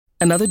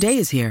Another day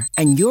is here,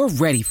 and you're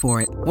ready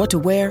for it. What to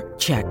wear?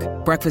 Check.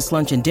 Breakfast,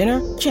 lunch, and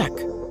dinner? Check.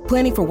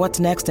 Planning for what's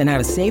next and how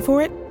to save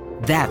for it?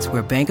 That's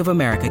where Bank of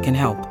America can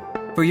help.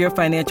 For your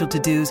financial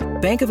to-dos,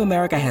 Bank of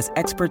America has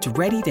experts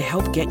ready to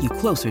help get you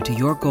closer to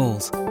your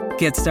goals.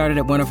 Get started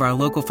at one of our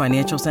local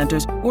financial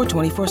centers or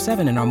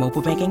 24/7 in our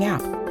mobile banking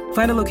app.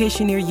 Find a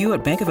location near you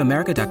at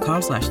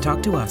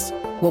bankofamerica.com/talktous.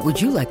 What would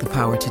you like the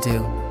power to do?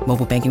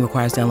 Mobile banking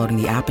requires downloading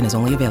the app and is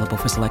only available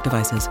for select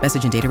devices.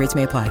 Message and data rates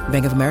may apply.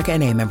 Bank of America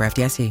N.A., member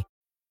FDIC.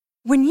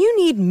 When you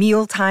need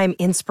mealtime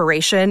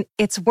inspiration,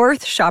 it's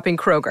worth shopping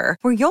Kroger,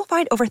 where you'll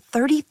find over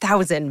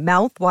 30,000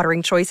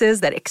 mouth-watering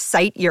choices that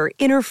excite your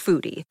inner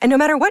foodie. And no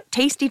matter what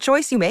tasty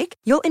choice you make,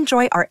 you'll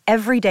enjoy our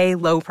everyday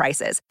low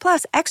prices,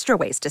 plus extra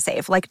ways to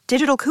save, like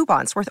digital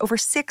coupons worth over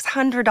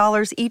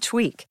 $600 each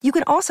week. You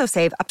can also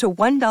save up to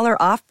 $1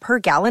 off per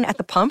gallon at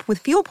the pump with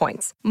fuel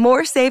points.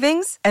 More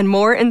savings and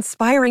more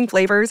inspiring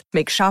flavors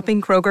make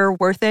shopping Kroger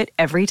worth it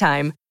every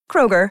time.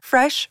 Kroger,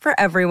 fresh for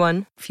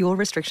everyone. Fuel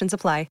restrictions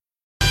apply.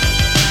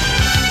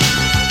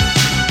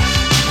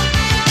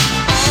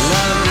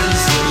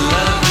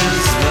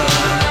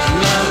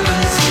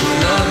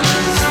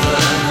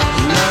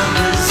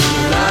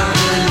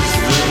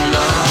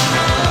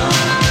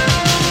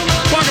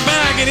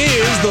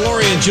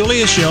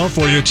 Julia Show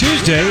for your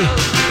Tuesday.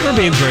 We're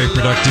being very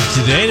productive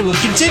today, and we'll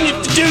continue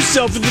to do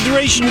so for the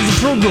duration of the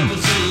program.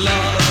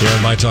 Here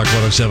on My Talk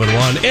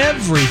 1071,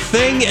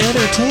 everything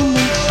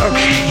entertainment.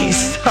 Okay,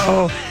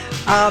 so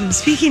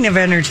speaking of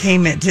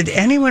entertainment, did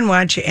anyone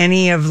watch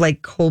any of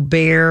like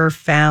Colbert,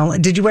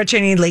 Fallon? Did you watch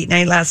any late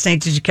night last night?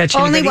 Did you catch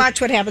anybody? Only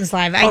watch What Happens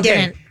Live. I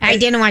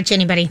didn't watch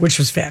anybody. Which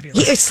was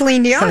fabulous.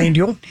 Celine Dion. Celine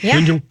Dion.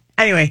 Yeah.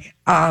 Anyway,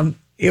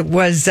 it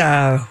was,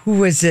 who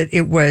was it?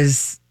 It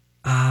was,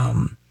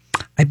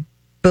 I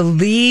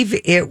believe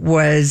it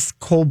was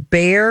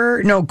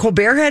Colbert. No,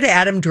 Colbert had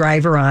Adam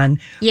Driver on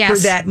for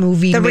that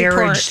movie,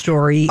 Marriage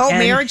Story. Oh,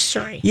 Marriage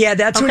Story. Yeah,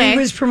 that's what he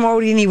was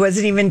promoting. He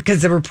wasn't even,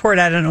 because the report,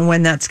 I don't know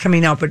when that's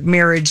coming out, but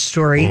Marriage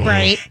Story.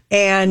 Right.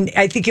 And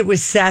I think it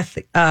was Seth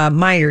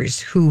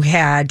Meyers who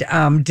had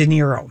De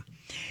Niro.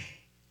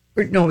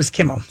 No, it was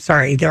Kimmel.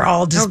 Sorry. They're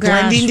all just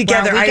blending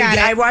together. Well,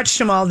 I watched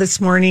them all this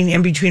morning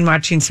in between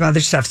watching some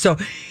other stuff. So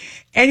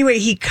anyway,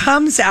 he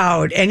comes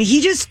out and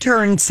he just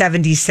turned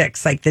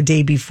 76 like the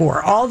day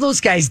before. All those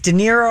guys, De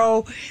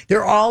Niro,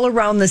 they're all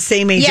around the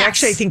same age. Yes.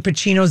 Actually, I think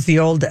Pacino's the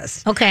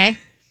oldest. Okay.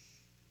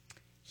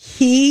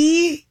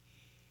 He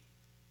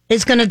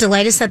is going to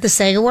delight us at the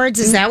SAG Awards.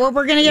 Is that what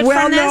we're going to get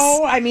from this? Well,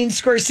 no. I mean,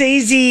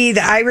 Scorsese,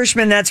 The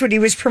Irishman, that's what he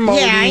was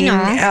promoting. Yeah,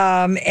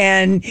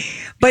 I know.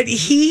 But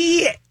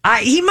he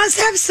must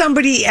have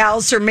somebody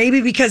else, or maybe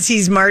because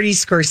he's Marty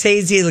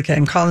Scorsese. Look,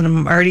 I'm calling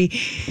him Marty.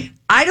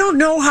 I don't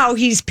know how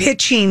he's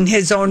pitching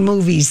his own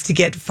movies to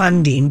get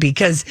funding,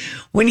 because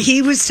when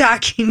he was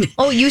talking...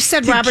 Oh, you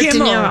said Robert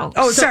Kimmel, De Niro.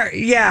 Oh,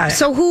 sorry. Yeah.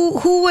 So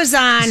who was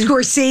on?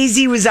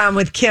 Scorsese was on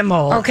with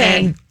Kimmel.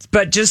 Okay.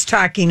 But just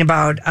talking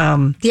about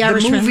the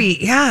Irishman. movie.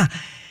 Yeah.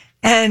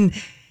 And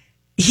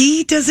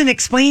he doesn't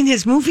explain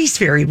his movies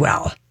very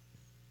well.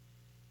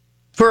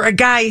 For a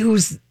guy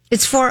who's...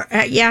 It's for,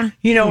 yeah.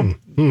 You know,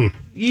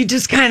 you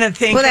just kind of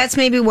think... Well, that's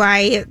maybe why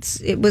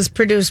it was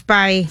produced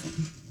by...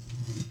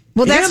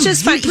 Well, that's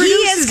just funny. He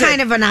is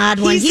kind of an odd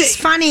one. He's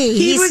funny.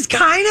 He was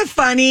kind of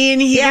funny, and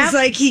he was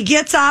like, he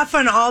gets off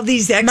on all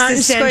these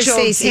existential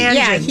tangents.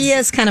 Yeah, he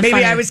is kind of funny.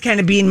 Maybe I was kind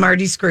of being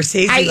Marty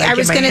Scorsese. I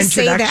was going to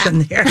say that.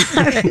 There.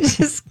 I was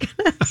just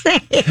going to say.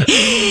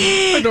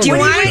 Do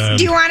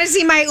you want to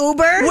see my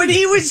Uber? When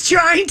he was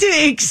trying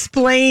to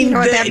explain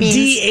the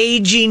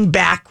de-aging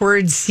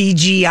backwards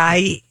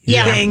CGI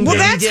thing. Well,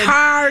 that's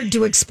hard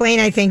to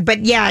explain, I think.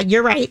 But yeah,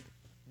 you're right.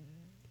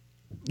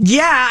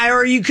 Yeah,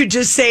 or you could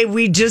just say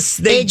we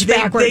just aged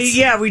backwards.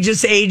 We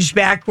just aged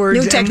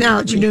backwards.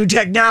 New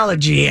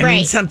technology. I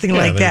mean, something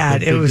like that.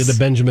 They did a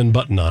Benjamin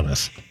Button on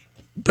us.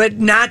 But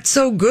not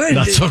so good.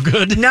 Not so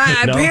good. No.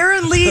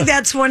 Apparently,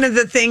 that's one of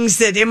the things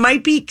that it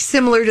might be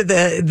similar to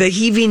the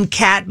heaving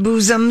cat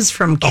bosoms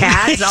from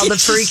Cats, all the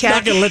furry cats.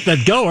 Not going to let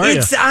that go, are you?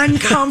 It's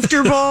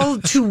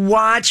uncomfortable to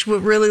watch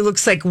what really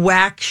looks like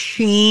wax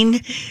sheen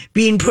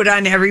being put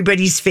on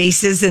everybody's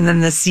faces, and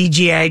then the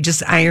CGI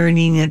just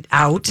ironing it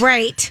out.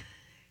 Right.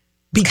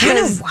 Kind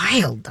of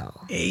wild, though.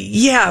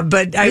 Yeah,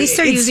 but at least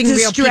they're using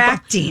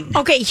distracting. Real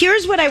people. Okay,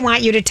 here's what I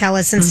want you to tell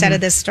us instead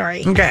of this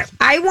story. Okay.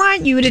 I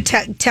want you to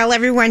tell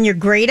everyone your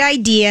great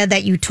idea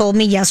that you told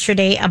me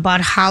yesterday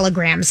about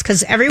holograms,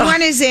 because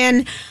everyone is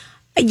in...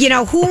 You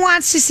know, who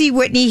wants to see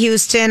Whitney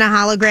Houston, a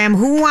hologram?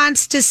 Who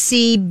wants to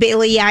see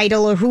Billy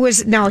Idol? Or who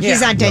is... No,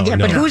 he's not dead yet.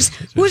 But who's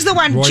the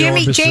one? Roy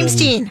James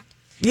Dean.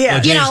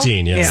 Yeah. James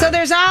Dean, yeah. So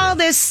there's all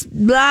this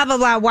blah, blah,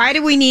 blah. Why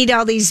do we need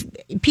all these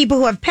people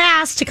who have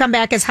passed to come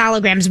back as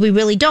holograms? We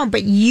really don't.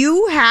 But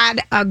you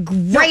had a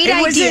great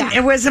idea.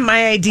 It wasn't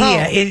my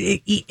idea.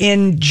 Oh.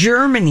 In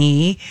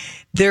Germany,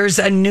 there's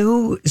a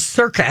new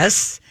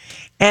circus,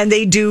 and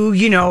they do,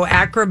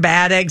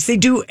 acrobatics. They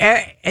do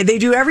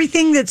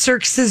everything that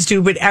circuses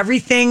do, but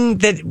everything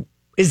that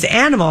is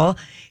animal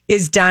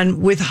is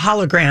done with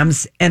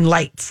holograms and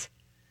lights.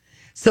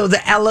 So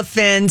the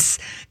elephants,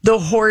 the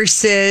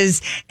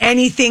horses,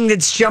 anything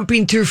that's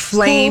jumping through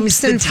flames,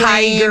 Hoops and the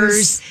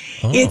tigers.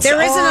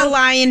 There isn't a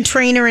lion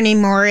trainer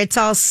anymore. It's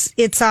all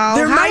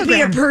There might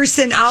be a hologram.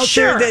 person out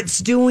Sure. there that's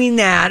doing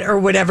that or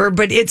whatever,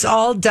 but it's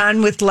all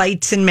done with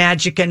lights and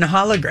magic and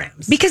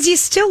holograms. Because you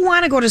still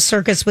want to go to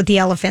circus with the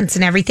elephants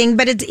and everything,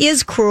 but it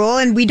is cruel,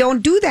 and we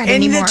don't do that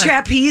And anymore. the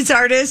trapeze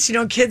artists,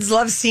 kids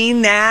love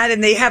seeing that,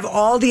 and they have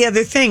all the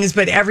other things,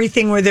 but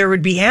everything where there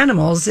would be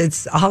animals,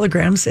 it's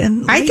holograms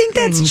and I light think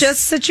that's things.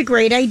 just such a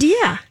great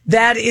idea.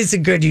 That is a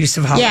good use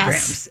of holograms.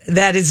 Yes.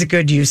 That is a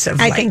good use of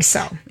I light. think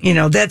so.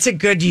 That's a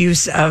good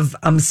use of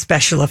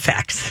special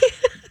effects.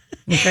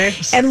 Okay.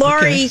 And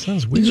Lori,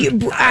 sounds weird.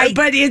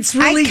 But it's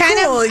really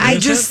cool. I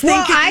just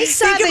think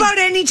saw the- about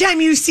any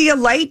time you see a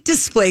light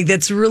display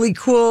that's really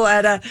cool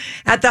at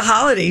the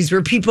holidays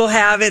where people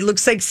have it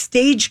looks like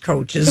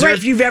stagecoaches, or Right.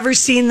 if you've ever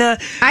seen the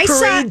I saw-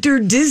 parade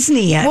through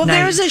Disney at Well,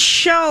 night. there's a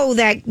show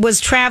that was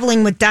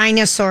traveling with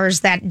dinosaurs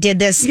that did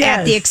this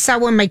at the Yes.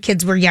 Excel when my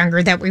kids were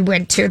younger that we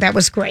went to. That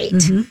was great.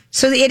 Mm-hmm.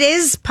 So it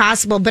is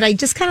possible, but I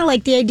just kind of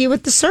like the idea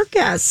with the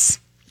circus.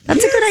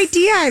 That's a good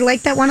idea. I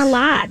like that one a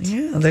lot.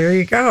 Yeah, there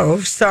you go.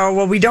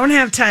 So, we don't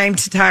have time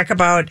to talk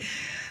about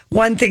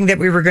one thing that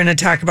we were going to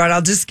talk about.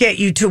 I'll just get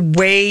you to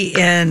weigh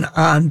in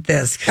on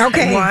this.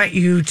 Okay. I want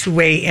you to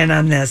weigh in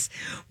on this.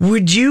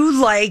 Would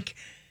you like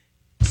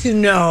to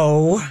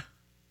know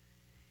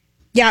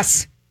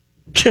Yes.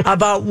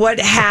 about what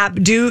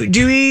happened? Do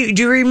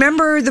you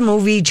remember the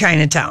movie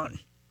Chinatown?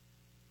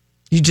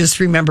 You just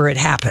remember it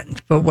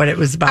happened, but what it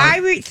was about.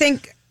 I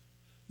think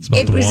It's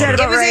about the was water. that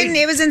about right?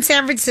 it was in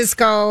San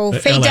Francisco.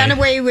 Faye LA.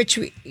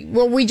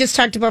 Dunaway, we just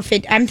talked about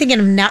Faye. I'm thinking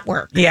of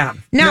Network. Yeah.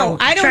 No,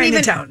 I don't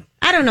Chinatown. even.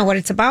 I don't know what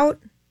it's about.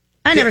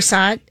 I never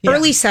saw it. Yeah.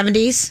 Early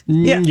 70s.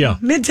 Yeah.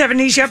 Mid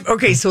 70s. Yep.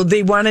 Okay, so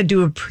they want to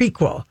do a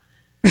prequel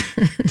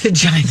to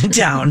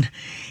Chinatown,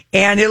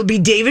 and it'll be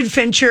David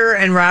Fincher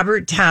and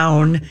Robert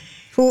Towne.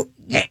 Who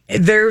They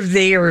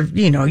are,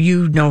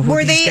 who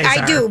were these they? guys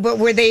I are. do, but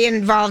were they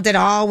involved at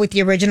all with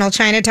the original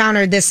Chinatown,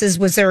 or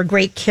was there a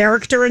great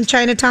character in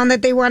Chinatown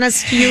that they want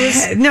us to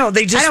use? No,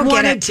 they just I don't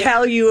want get to it.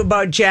 tell you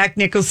about Jack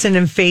Nicholson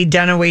and Faye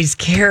Dunaway's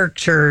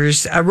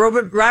characters.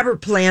 Robert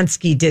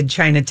Polanski did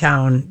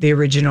Chinatown, the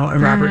original,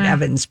 and Robert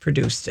Evans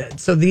produced it.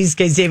 So these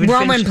guys, David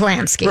Roman Fincher,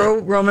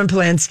 Polanski. Roman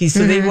Polanski.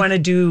 So they want to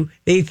do.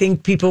 They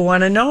think people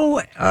want to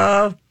know.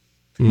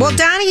 Well,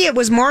 Donnie, it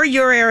was more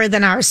your era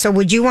than ours. So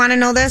would you want to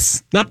know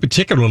this? Not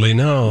particularly,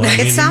 no. I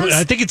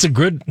think it's a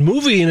good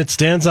movie and it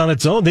stands on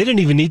its own. They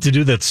didn't even need to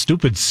do that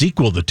stupid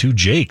sequel, The Two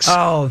Jakes.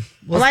 Oh,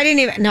 Well, I didn't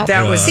even know.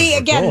 that was- See,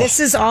 again, this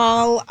is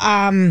all.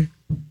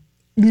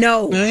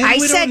 No, Eh, I we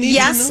don't said need to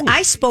yes. know.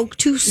 I spoke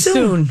too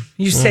soon. soon.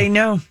 You say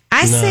no.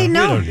 I say we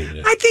no. don't need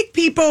it. I think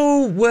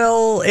people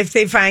will, if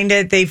they find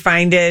it, they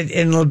find it,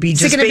 and it'll be it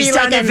just gonna be based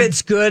like on if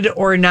it's good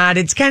or not.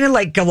 It's kind of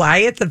like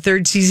Goliath, the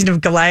third season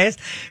of Goliath,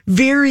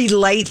 very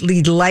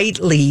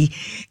lightly,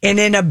 and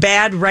in a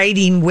bad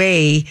writing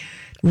way,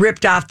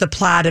 ripped off the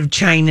plot of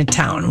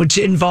Chinatown, which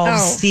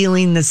involves Oh.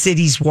 stealing the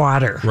city's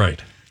water. Right.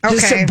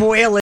 Just Okay. to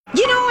boil it.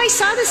 You know, I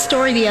saw this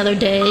story the other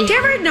day. Did you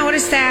ever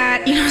notice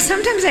that?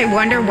 Sometimes I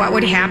wonder what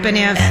would happen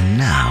if And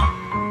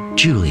now,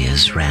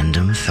 Julia's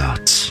random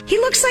thoughts. he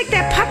looks like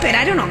that puppet.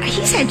 I don't know.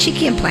 He's had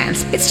cheeky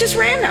implants. It's just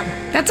random.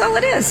 That's all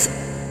it is.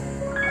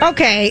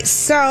 Okay,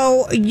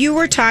 so you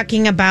were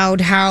talking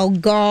about how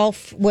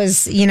golf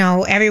was,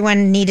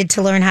 everyone needed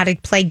to learn how to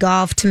play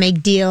golf to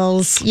make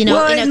deals,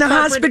 Well, in in the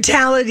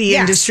hospitality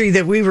Yes. industry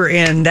that we were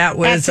in, that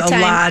was At a the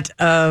time. lot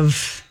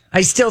of.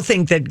 I still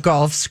think that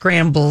golf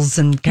scrambles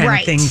and kind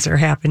Right. of things are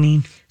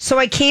happening. So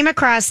I came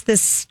across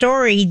this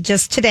story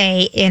just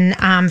today in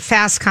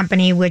Fast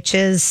Company, which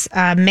is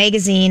a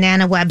magazine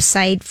and a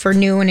website for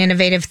new and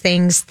innovative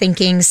things,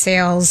 thinking,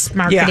 sales,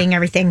 marketing,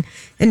 everything,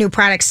 and new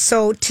products.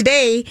 So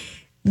today,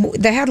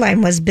 the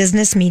headline was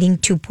Business Meeting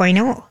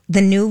 2.0,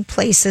 the new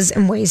places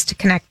and ways to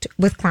connect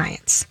with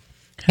clients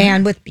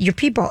and with your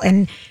people.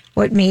 And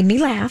what made me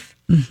laugh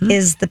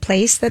is the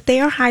place that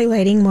they are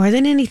highlighting more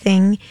than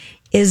anything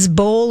is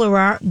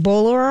Bolero,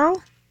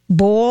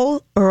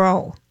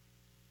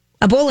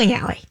 a bowling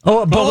alley.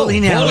 Oh, a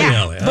bowling alley. Bowling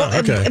alley. Oh,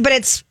 okay. But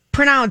it's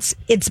pronounced,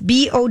 it's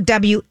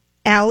Bowlero,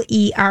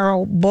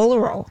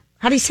 Bolero.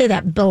 How do you say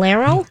that?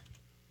 Bolero?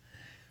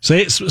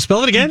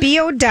 Spell it again.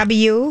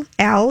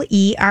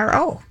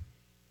 Bowlero.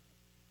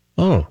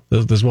 Oh,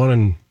 there's one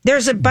in.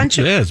 There's a bunch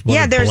of, Yeah, it's one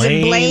in there's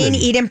Blaine a Blaine, and-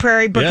 Eden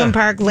Prairie, Brooklyn Yeah.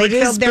 Park, What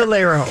is Lakefield. There-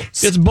 Bolero?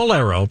 It's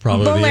Bolero,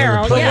 probably. the Bolero,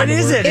 other play yeah. on the What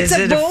is word. it? It's Is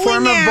a it a bowling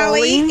form of alley.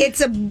 bowling?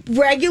 It's a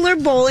regular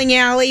bowling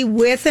alley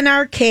with an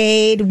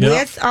arcade,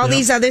 with all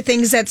these other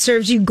things that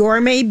serves you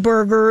gourmet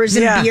burgers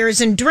and Yeah. beers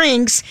and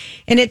drinks.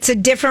 And it's a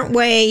different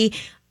way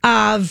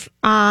of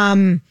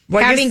I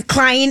having guess-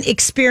 client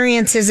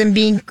experiences and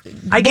being.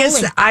 I guess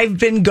bowling. I've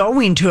been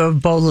going to a I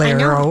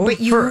Bolero.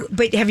 know,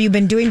 but have you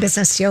been doing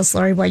business deals,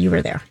 Lori, while you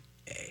were there?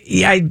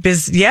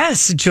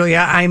 Yes,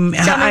 Julia. Tell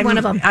me one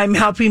of them. I'm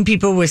helping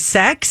people with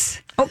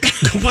sex. Okay.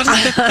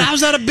 How's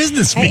that a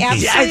business meeting?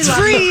 It's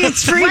free.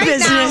 It's free Right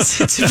business.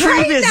 now. It's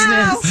free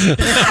business.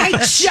 I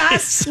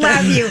just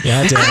love you. You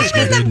had to ask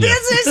I'm in her, the didn't you?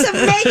 business of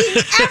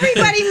making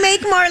everybody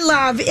make more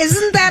love.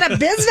 Isn't that a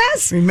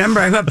business? Remember,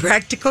 I'm a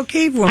practical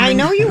cave woman. I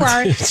know you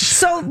are.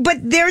 So, but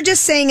they're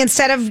just saying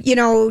instead of,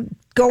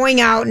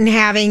 going out and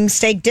having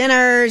steak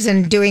dinners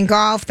and doing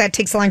golf, that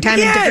takes a long time.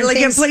 and Yeah, different like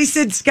things. a place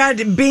that's got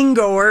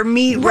bingo or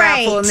meat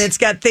Right. raffle, and it's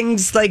got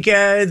things like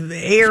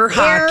air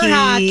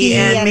hockey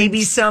and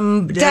maybe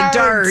some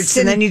darts,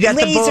 and then you got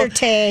the laser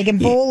tag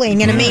and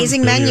bowling and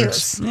amazing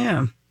billiards. menus.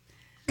 Yeah.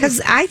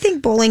 Because I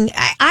think bowling,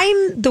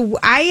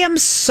 I am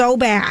so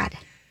bad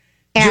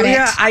at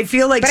Julia, it. I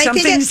feel like But I think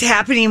something's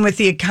happening with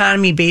the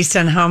economy based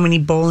on how many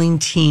bowling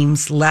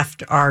teams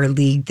left our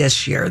league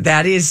this year.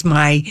 That is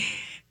my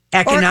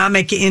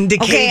economic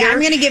indicator. Okay,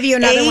 I'm gonna give you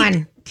another 8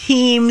 one.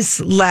 Teams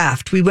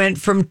left. We went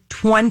from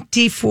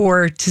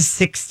 24 to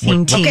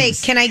 16 teams. Okay,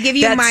 can I give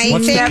you That's my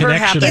What's the thing? connection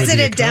happened. with Is it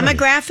the a economy?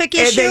 demographic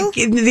issue?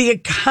 The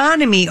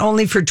economy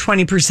only for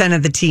 20%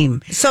 of the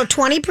team. So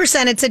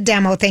 20%, it's a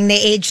demo thing. They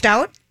aged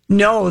out.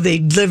 No, they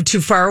live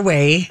too far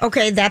away.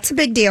 Okay, that's a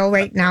big deal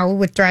right now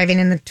with driving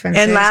in the Twin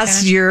And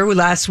Cities,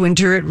 last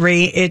winter,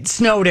 it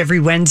snowed every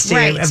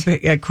Wednesday,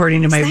 Right.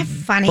 according to my that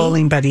funny?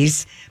 bowling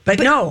buddies. But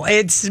no,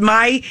 it's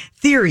my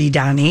theory,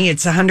 Donnie.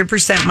 It's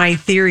 100% my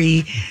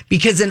theory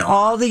because in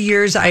all the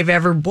years I've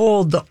ever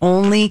bowled, the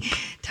only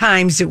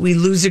times that we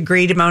lose a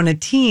great amount of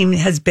team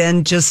has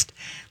been just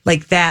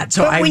like that.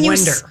 So I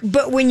wonder.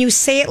 But when you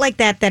say it like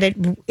that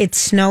it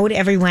snowed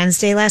every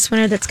Wednesday last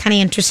winter, that's kind of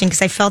interesting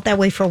because I felt that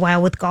way for a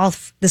while with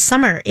golf this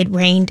summer. It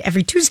rained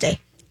every Tuesday.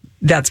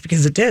 That's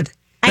because it did.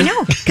 I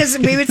know, because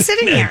we would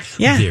sit in here.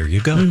 Yeah. There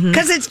you go.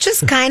 Because it's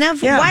just kind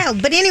of Yeah.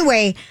 wild. But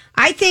anyway,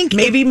 I think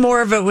Maybe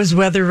more of it was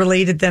weather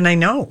related than I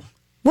know.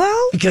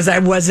 well, Because I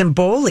wasn't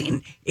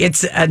bowling.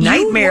 It's a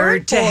nightmare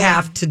weren't to bowling.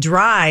 have to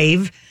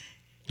drive.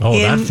 Oh,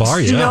 that in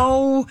far, yeah.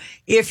 snow,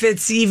 if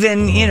it's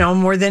even,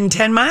 more than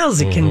 10 miles,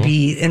 it can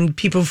be. And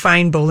people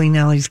find bowling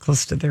alleys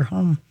close to their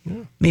home.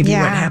 Maybe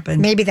yeah, what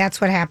happened. maybe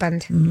that's what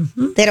happened.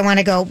 They don't want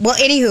to go. Well,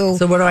 anywho,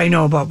 So what do I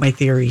know about my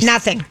theories?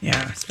 nothing.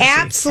 Yeah. especially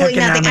Absolutely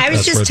nothing. I economic- was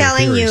That's just where their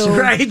telling theories- you.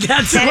 Right,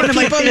 that's that one if of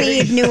my people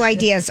theories. need new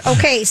ideas.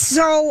 Okay,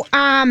 so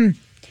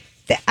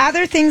the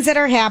other things that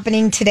are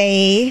happening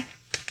today.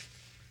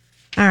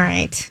 All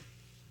right.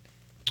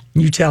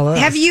 You tell us.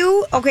 Have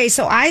you? Okay,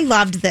 so I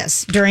loved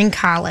this during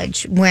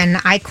college when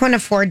I couldn't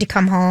afford to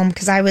come home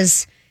because I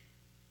was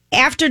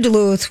after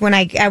Duluth when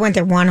I went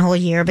there one whole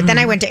year, but then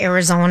I went to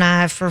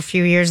Arizona for a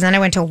few years, and then I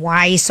went to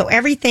Hawaii. So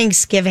every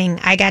Thanksgiving,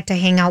 I got to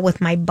hang out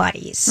with my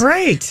buddies.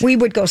 Right. We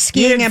would go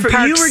skiing in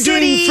Park You were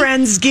City. doing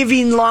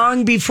Friendsgiving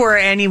long before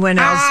anyone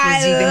else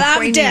was even loved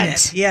coining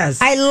it.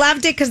 Yes. I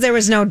loved it because there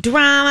was no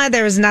drama.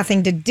 There was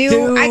nothing to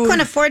do. I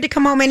couldn't afford to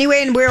come home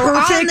anyway, and we were all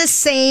in Perfect- the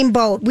same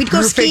boat. We'd go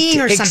Perfect skiing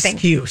or something.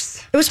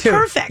 excuse. It was too.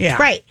 perfect, Yeah.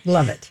 right.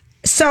 Love it.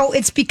 So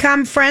it's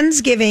become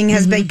Friendsgiving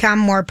has become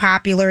more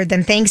popular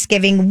than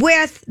Thanksgiving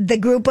with the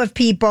group of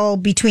people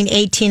between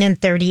 18 and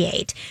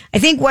 38. I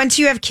think once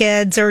you have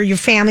kids or your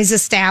family's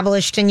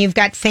established and you've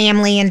got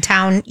family in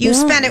town, you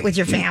spend it with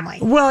your family.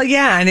 Well,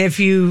 yeah, and if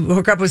you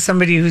hook up with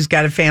somebody who's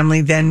got a family,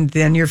 then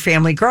your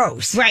family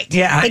grows. Right.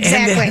 Yeah.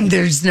 Exactly. And then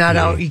there's not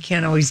out. You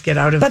can't always get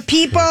out of. But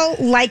people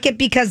like it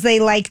because they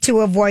like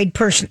to avoid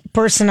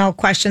personal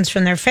questions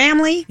from their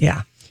family.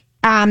 yeah.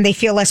 They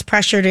feel less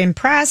pressure to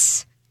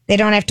impress. They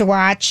don't have to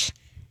watch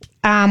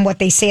what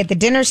they say at the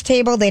dinner's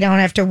table. They don't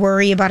have to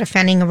worry about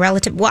offending a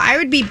relative. Well, I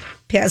would be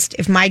pissed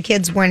if my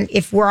kids went,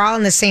 if we're all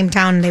in the same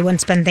town and they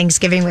wouldn't spend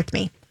Thanksgiving with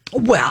me.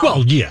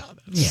 Well, yeah.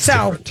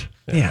 So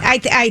Yeah.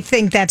 I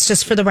think that's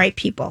just for the right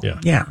people. Yeah.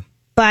 Yeah.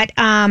 But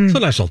It's a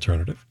nice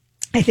alternative.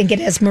 I think it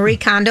is Marie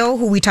Kondo,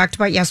 who we talked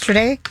about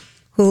yesterday,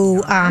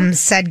 who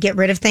said get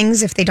rid of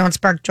things if they don't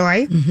spark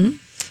joy.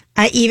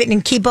 Mm-hmm. Even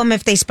and keep them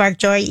if they spark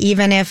joy,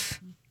 even if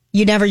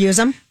you never use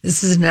them.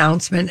 This is an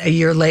announcement a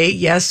year late.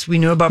 Yes, we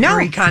knew about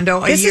Marie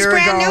Kondo a this year is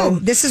brand ago. new.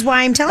 This is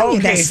why I'm telling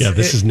you this. Yeah,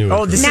 this is new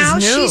Oh, this Now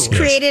is new. she's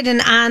created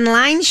an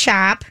online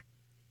shop.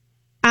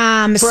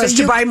 For so us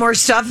to buy more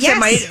stuff Yes, that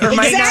might or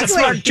might not exactly.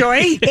 spark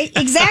joy.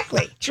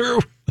 Exactly. True.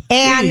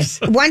 And Please.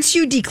 once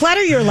you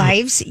declutter your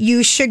lives,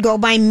 you should go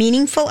buy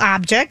meaningful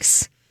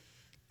objects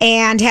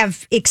and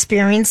have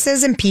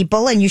experiences and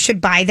people, and you should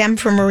buy them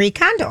from Marie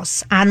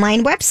Kondo's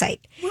online website.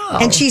 Wow.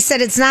 And she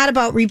said it's not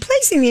about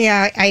replacing the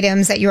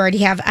items that you already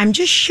have. I'm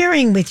just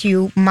sharing with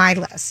you my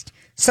list.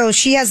 So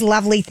she has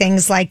lovely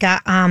things like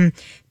a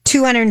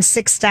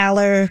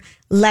 $206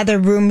 leather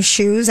room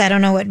shoes. I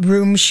don't know what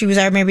room shoes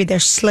are. Maybe they're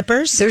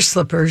slippers. They're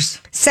slippers.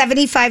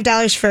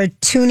 $75 for a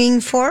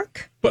tuning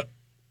fork. What?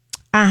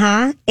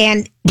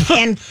 And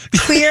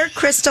clear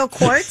crystal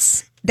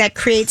quartz that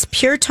creates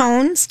pure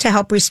tones to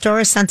help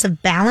restore a sense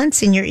of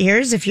balance in your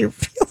ears if you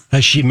feel.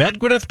 Has she met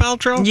Gwyneth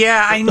Paltrow?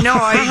 Yeah, I know.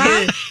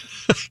 I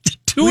did.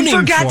 We Tuning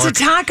forgot fork.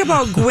 to talk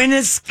about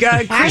Gwyneth's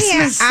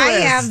Christmas I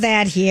list. have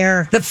that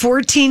here. The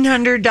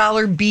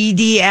 $1,400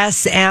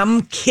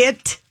 BDSM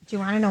kit. Do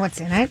you want to know what's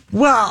in it?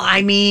 Well,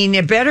 I mean,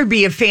 it better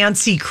be a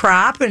fancy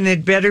crop, and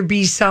it better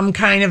be some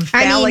kind of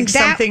phallic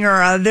something or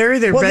other.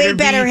 They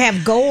better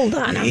have gold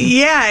on them.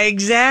 Yeah,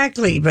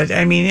 exactly. But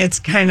I mean,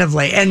 it's kind of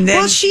like, and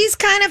then she's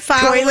kind of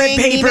following. Toilet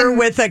paper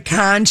with a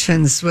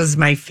conscience was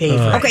my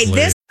favorite. Okay,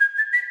 this.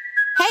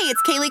 Hey,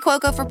 it's Kaylee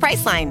Cuoco for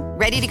Priceline.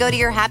 Ready to go to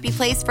your happy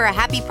place for a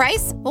happy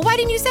price? Well, why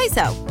didn't you say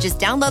so? Just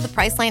download the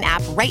Priceline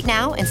app right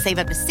now and save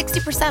up to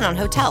 60% on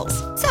hotels.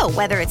 So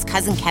whether it's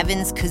Cousin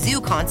Kevin's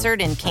Kazoo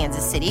Concert in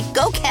Kansas City,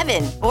 go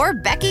Kevin, or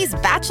Becky's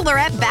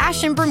Bachelorette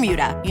Bash in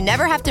Bermuda, you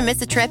never have to miss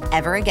a trip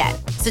ever again.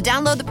 So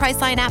download the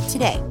Priceline app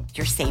today.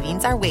 Your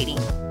savings are waiting.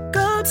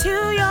 Go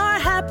to your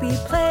happy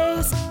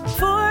place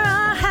for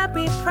a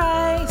happy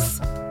price.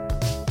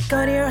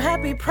 Go to your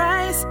happy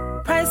price,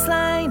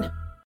 Priceline.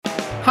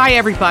 Hi,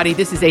 everybody.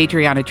 This is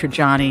Adriana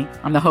Trajani.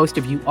 I'm the host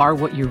of You Are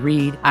What You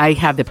Read. I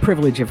have the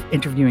privilege of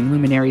interviewing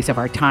luminaries of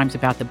our times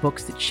about the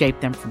books that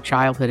shaped them from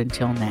childhood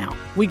until now.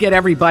 We get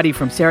everybody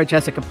from Sarah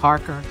Jessica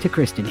Parker to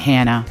Kristen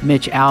Hanna,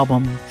 Mitch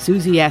Albom,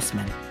 Susie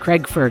Essman,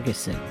 Craig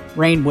Ferguson,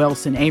 Rainn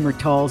Wilson, Amor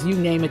Tolls, you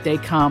name it, they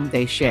come,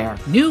 they share.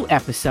 New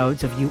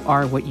episodes of You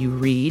Are What You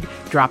Read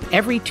drop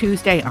every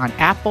Tuesday on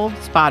Apple,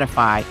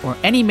 Spotify, or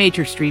any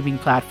major streaming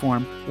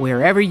platform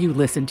wherever you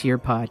listen to your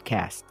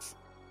podcasts.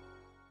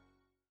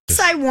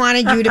 I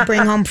wanted you to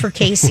bring home for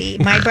Casey,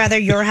 my brother,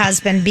 your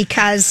husband,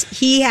 because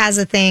he has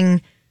a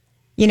thing,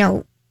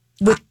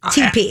 with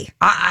TP.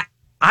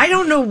 I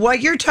don't know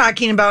what you're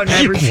talking about, and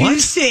I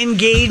refuse to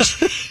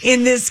engage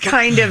in this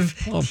kind of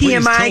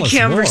TMI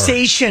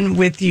conversation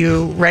with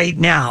you right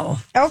now.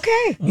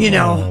 Okay.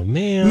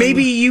 Man.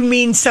 Maybe you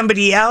mean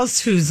somebody else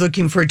who's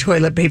looking for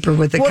toilet paper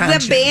with a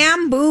conscience.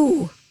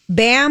 The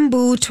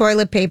bamboo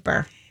toilet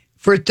paper.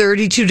 For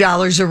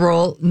 $32 a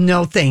roll,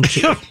 no thank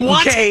you.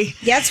 What? Okay.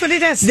 That's what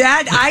it is.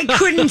 That I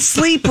couldn't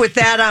sleep with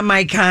that on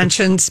my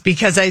conscience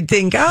because I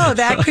think,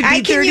 that could be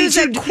I can 32. use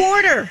a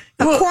corner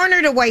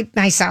to wipe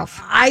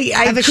myself.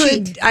 That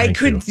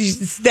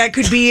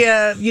could be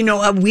a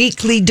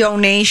weekly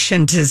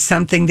donation to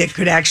something that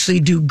could actually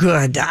do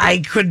good. I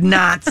could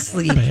not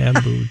sleep.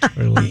 Bamboo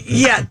toilet.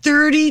 Yeah,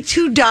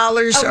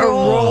 $32 a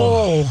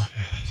roll.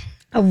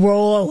 A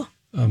roll.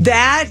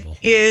 That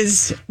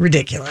is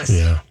ridiculous.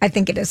 Yeah. I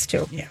think it is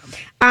too. Yeah.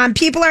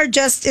 People are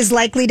just as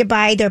likely to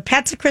buy their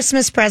pets a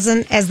Christmas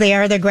present as they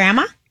are their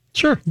grandma.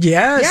 Sure.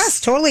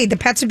 Yes, totally. The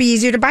pets would be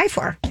easier to buy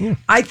for. Yeah.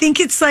 I think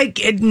it's like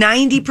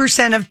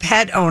 90% of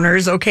pet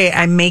owners. Okay,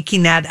 I'm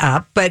making that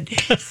up, but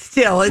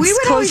still, it's we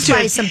would close always to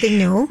buy something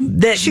new.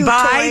 That Shoe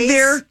buy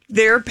toys.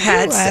 their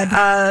pets.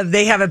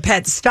 They have a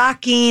pet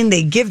stocking.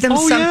 They give them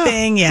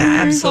something.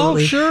 Yeah,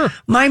 absolutely. Oh, sure.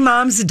 My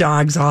mom's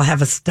dogs all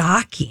have a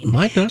stocking.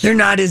 Mine does. They're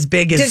not as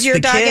big as Does your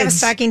the dog kids. have a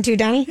stocking too,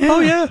 Donnie? Yeah.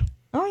 Oh, yeah.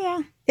 Oh, yeah.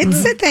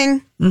 It's a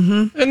thing.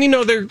 Mm-hmm.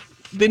 And,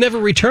 they never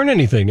return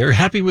anything. They're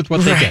happy with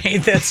what they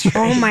get. That's right.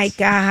 Oh, my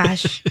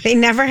gosh. They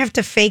never have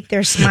to fake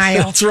their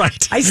smile. That's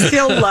right. I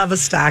still love a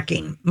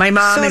stocking. My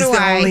mom So is do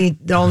I.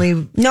 the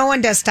only. No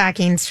one does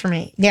stockings for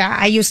me. Yeah,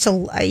 I used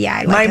to.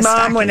 I like My a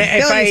mom,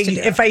 stocking.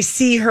 if I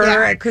see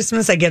her at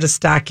Christmas, I get a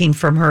stocking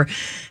from her.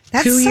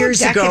 That's 2 so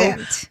years ago,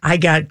 decadent. I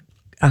got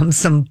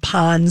some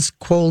Pond's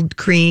cold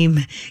cream,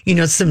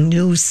 some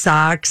new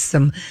socks,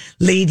 some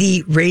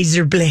lady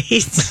razor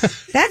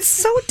blades. That's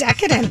so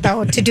decadent,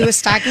 though, to do a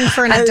stocking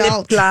for an a lip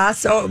adult.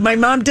 gloss. Oh, my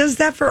mom does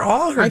that for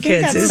all her I think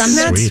kids. that's Isn't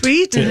that sweet.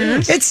 sweet?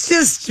 Mm-hmm. It's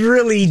just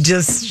really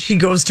she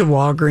goes to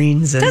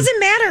Walgreens. And, Doesn't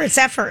matter. It's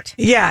effort.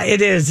 yeah,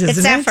 it is, isn't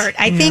It's it? effort.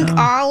 I think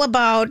all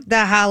about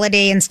the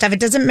holiday and stuff.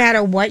 It doesn't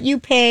matter what you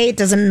pay. It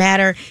doesn't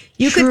matter.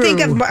 You could think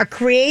of a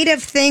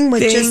creative thing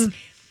with just.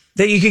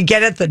 That you could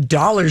get at the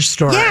dollar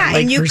store,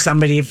 for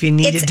somebody if you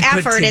needed it's to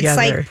effort. put together. It's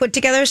like put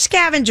together a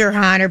scavenger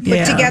hunt or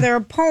put together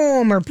a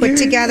poem or put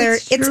together.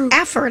 It's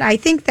effort. I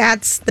think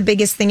that's the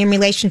biggest thing in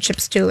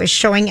relationships too, is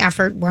showing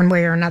effort one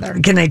way or another.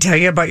 Can I tell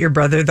you about your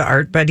brother, the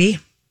art buddy?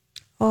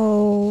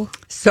 Oh.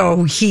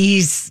 So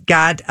he's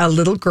got a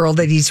little girl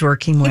that he's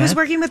working with. He was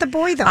working with a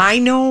boy, though. I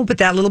know, but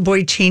that little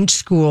boy changed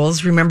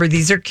schools. Remember,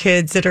 these are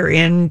kids that are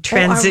in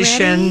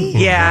transition. already?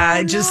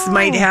 Yeah, just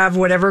might have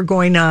whatever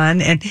going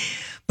on.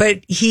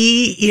 But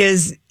he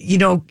is,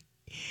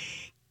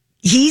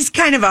 he's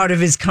kind of out of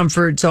his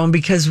comfort zone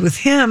because with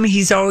him,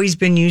 he's always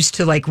been used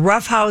to like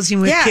roughhousing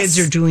with kids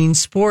or doing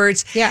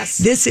sports. Yes.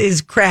 This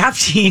is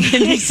crafting.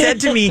 And he said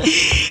to me,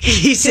 Did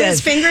his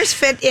fingers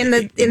fit in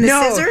the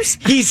scissors?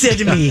 He said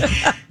to me,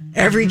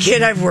 every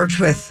kid I've worked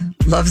with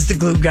loves the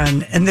glue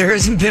gun, and there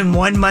hasn't been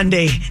one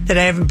Monday that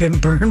I haven't been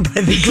burned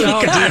by the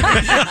glue gun.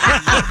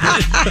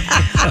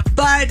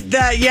 But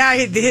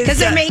because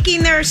they're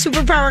making their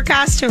superpower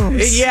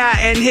costumes. Yeah,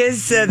 and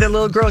the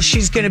little girl,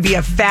 she's going to be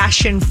a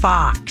fashion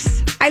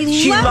fox.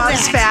 She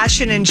loves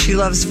fashion and she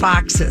loves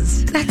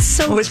foxes. That's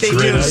so what they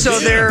do. So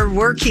they're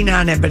working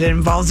on it, but it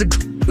involves a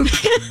glue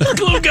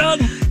gun.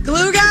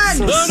 Glue gun.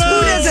 Who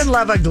doesn't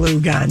love a glue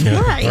gun?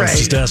 Yeah. Right. Let's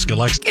just ask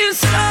Alexa.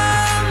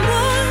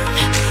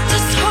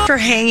 For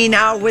hanging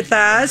out with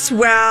us.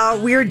 Well,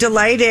 we're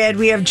delighted.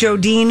 We have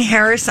Jodine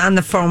Harris on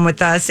the phone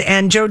with us.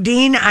 And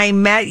Jodine, I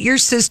met your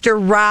sister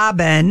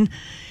Robin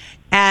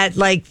at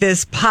like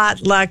this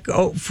potluck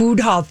food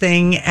hall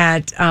thing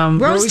at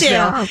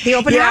Rosedale, the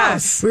open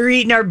house. We were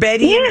eating our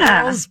Betty and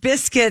Earl's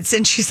biscuits,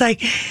 and she's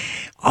like,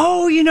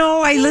 oh,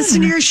 I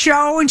listened to your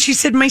show. And she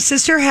said, my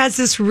sister has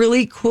this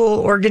really cool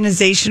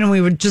organization, and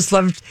we would just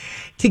love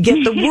to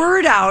get the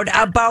word out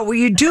about what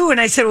you do.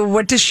 And I said, well,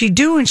 what does she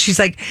do? And she's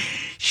like,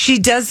 she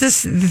does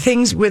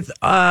things with,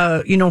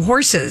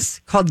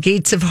 horses called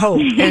Gates of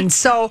Hope. And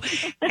so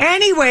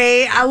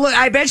anyway,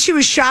 I bet she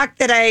was shocked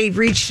that I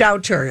reached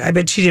out to her. I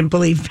bet she didn't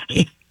believe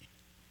me.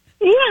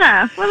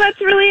 Yeah, well,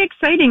 that's really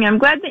exciting. I'm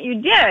glad that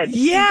you did.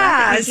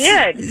 Yeah, you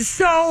did.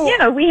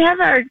 So we have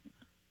our.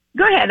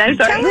 Go ahead. I'm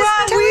sorry.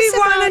 Well, we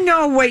want to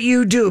know what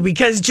you do,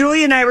 because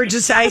Julie and I were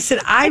I said,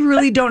 I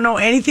really don't know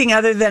anything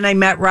other than I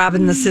met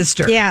Robin, the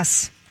sister.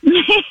 Yes. And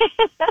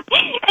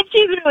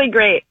she's really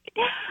great.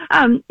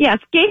 Yes,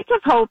 Gates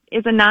of Hope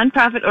is a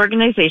nonprofit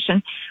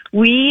organization.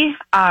 We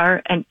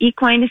are an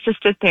equine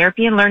assisted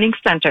therapy and learning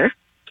center.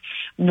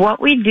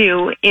 What we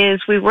do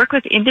is we work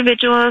with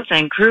individuals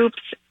and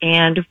groups,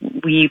 and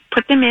we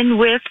put them in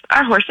with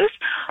our horses,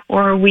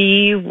 or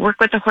we work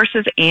with the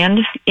horses and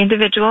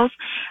individuals.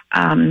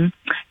 The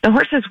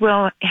horses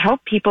will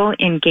help people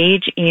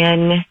engage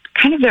in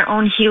kind of their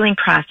own healing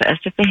process.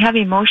 If they have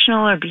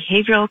emotional or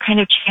behavioral kind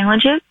of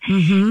challenges,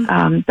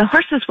 the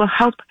horses will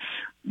help,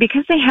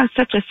 because they have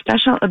such a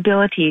special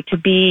ability to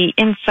be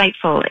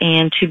insightful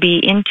and to be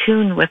in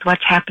tune with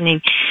what's happening.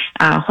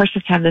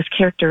 Horses have this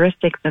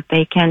characteristic that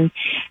they can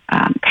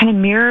kind of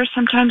mirror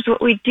sometimes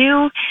what we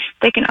do.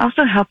 They can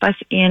also help us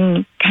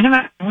in kind of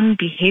our own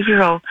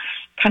behavioral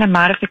kind of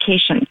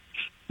modification.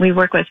 We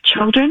work with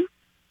children.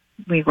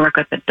 We work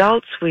with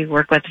adults. We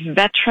work with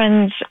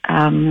veterans.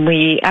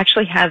 We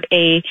actually have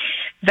a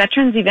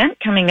veterans event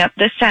coming up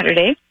this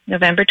Saturday,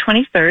 November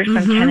 23rd,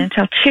 from 10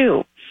 until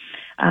 2.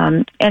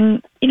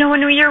 And,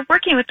 when we are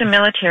working with the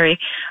military,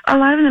 a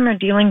lot of them are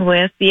dealing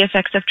with the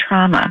effects of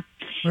trauma.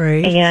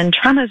 Right. And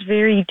trauma is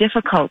very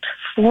difficult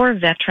for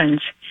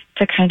veterans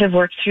to kind of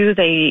work through.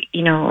 They,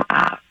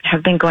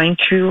 have been going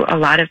through a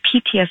lot of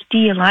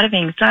PTSD, a lot of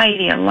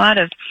anxiety, a lot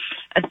of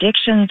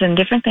addictions and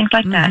different things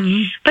like that.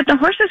 But the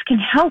horses can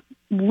help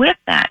with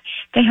that.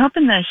 They help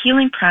in the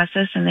healing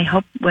process, and they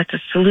help with the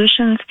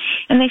solutions,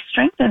 and they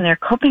strengthen their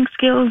coping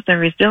skills, their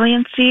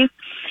resiliency.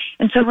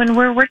 And so when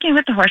we're working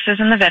with the horses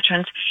and the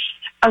veterans,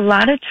 a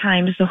lot of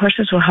times the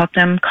horses will help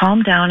them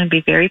calm down and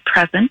be very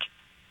present,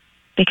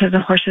 because the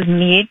horses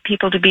need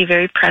people to be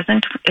very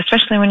present,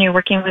 especially when you're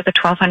working with a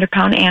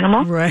 1,200-pound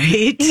animal.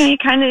 Right. You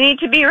kind of need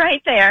to be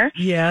right there.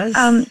 Yes.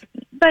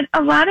 But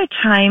a lot of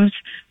times,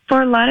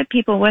 for a lot of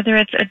people, whether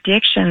it's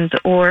addictions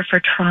or for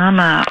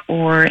trauma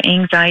or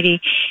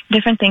anxiety,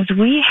 different things,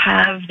 we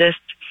have this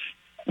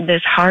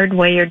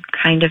hardwired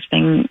kind of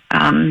thing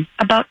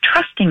about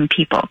trusting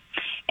people.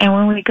 And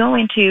when we go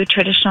into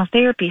traditional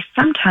therapy,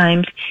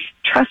 sometimes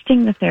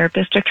trusting the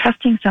therapist or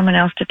trusting someone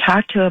else to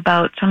talk to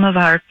about some of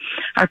our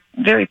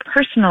very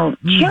personal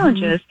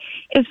challenges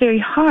is very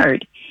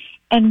hard.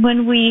 And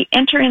when we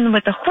enter in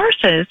with the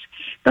horses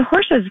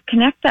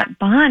connect that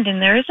bond,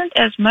 and there isn't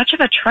as much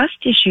of a trust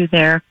issue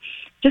there,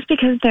 just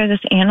because they're this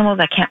animal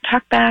that can't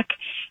talk back.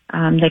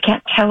 They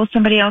can't tell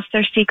somebody else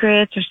their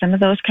secrets or some of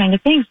those kind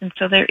of things. And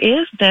so there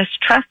is this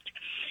trust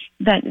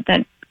that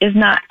is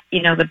not,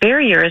 the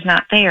barrier is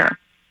not there.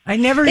 I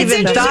never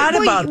even thought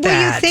about that.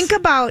 Well, you think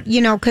about,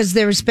 because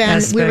there's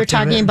been, we were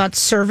talking about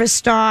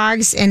service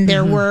dogs and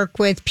their work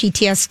with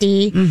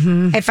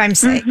PTSD. If I'm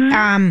saying,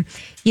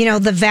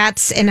 the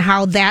vets, and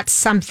how that's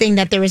something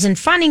that there isn't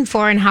funding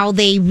for, and how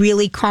they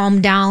really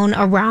calm down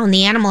around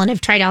the animal. And I've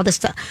tried all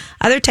this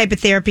other type of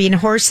therapy, and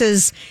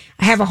horses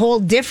have a whole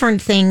different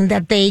thing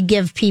that they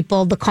give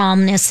people, the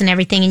calmness and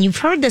everything. And you've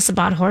heard this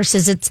about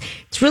horses. It's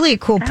really a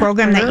cool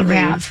program that you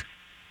have.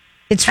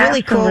 It's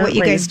really cool what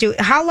you guys do.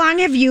 How long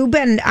have you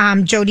been,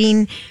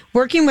 Jodine,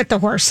 working with the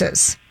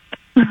horses?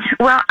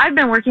 Well, I've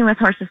been working with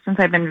horses since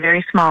I've been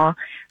very small,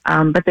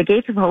 but the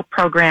Gates of Hope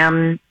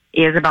program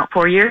is about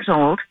 4 years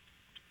old.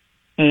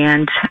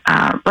 And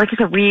like I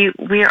said, we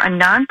are a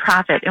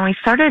nonprofit, and we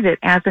started it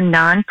as a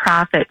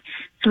nonprofit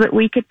so that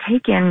we could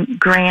take in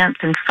grants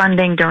and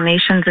funding,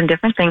 donations, and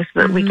different things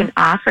so that we can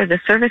offer the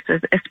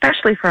services,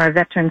 especially for our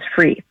veterans,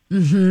 free.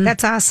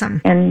 That's awesome.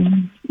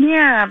 And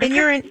yeah,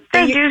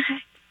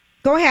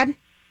 go ahead.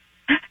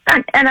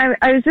 And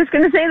I was just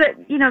going to say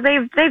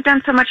that, they've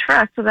done so much for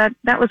us. So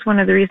that was one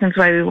of the reasons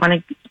why we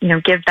want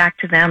to, give back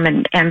to them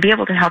and be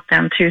able to help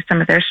them through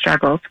some of their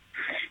struggles.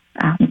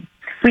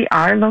 We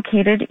are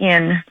located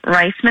in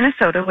Rice,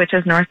 Minnesota, which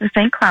is north of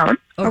St. Cloud.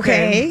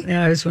 Okay.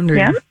 Yeah, I was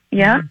wondering.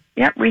 Yeah.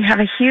 We have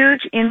a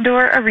huge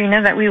indoor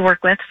arena that we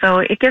work with. So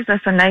it gives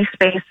us a nice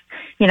space,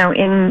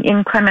 in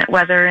inclement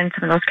weather and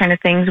some of those kind of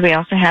things. We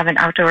also have an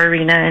outdoor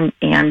arena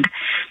and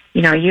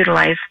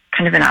utilize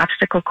kind of an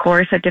obstacle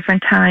course at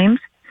different times.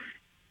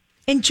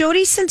 And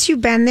Jody, since you've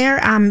been there,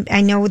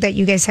 I know that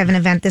you guys have an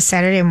event this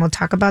Saturday, and we'll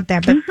talk about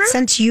that. But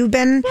since you've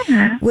been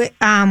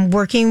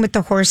working with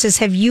the horses,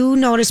 have you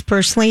noticed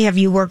personally, have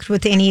you worked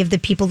with any of the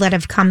people that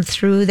have come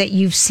through that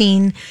you've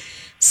seen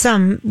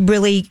some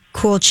really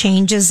cool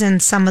changes in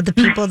some of the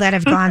people that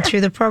have gone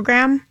through the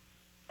program?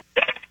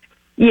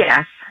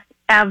 Yes,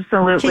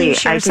 absolutely. Can you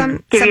share I can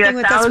something give you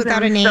with us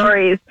without a name?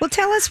 stories. Well,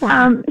 tell us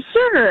one.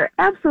 Sure,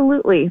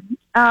 absolutely.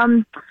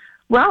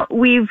 Well,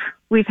 we've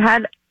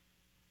had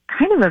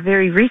kind of a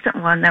very recent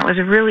one that was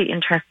really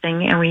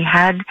interesting, and we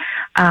had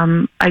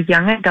a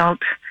young adult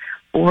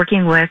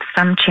working with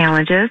some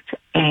challenges,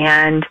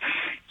 and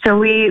so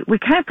we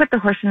kind of put the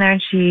horse in there,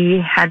 and she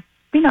had,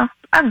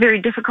 a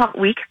very difficult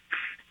week,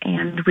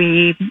 and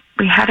we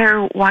had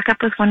her walk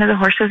up with one of the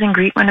horses and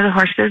greet one of the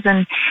horses,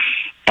 and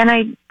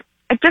I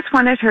just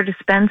wanted her to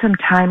spend some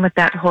time with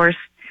that horse,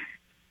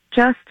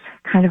 just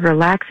kind of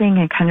relaxing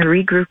and kind of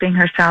regrouping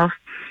herself.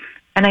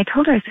 And I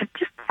told her, I said,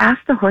 just ask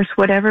the horse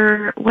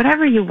whatever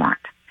you want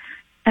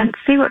and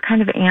see what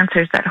kind of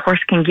answers that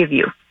horse can give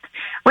you,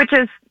 which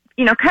is,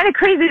 kind of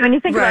crazy when you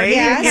think about it.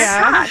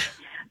 Yeah.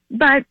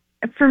 But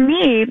for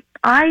me,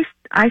 I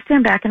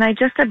stand back and I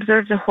just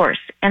observe the horse,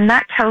 and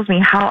that tells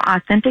me how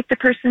authentic the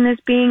person is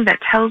being. That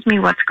tells me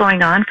what's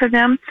going on for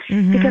them.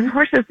 Mm-hmm. Because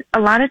horses, a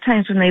lot of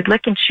times when they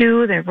lick and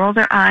chew, they roll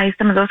their eyes,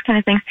 some of those kind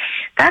of things,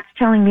 that's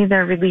telling me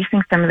they're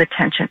releasing some of the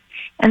tension.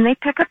 And they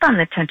pick up on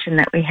the tension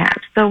that we have.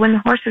 So when the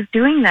horse is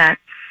doing that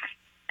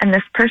and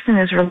this person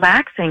is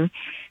relaxing,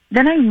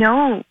 then I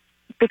know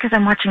because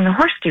I'm watching the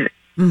horse do it.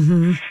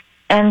 Mm-hmm.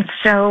 And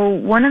so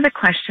one of the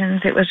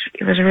questions, it was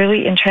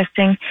really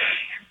interesting.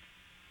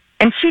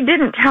 And she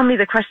didn't tell me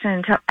the question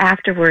until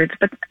afterwards,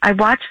 but I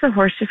watched the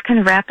horse just kind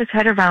of wrap his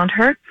head around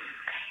her.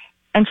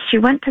 And she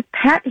went to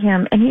pet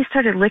him, and he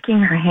started licking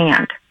her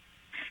hand.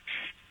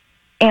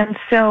 And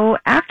so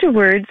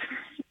afterwards,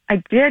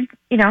 I did,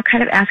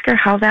 kind of ask her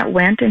how that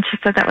went, and she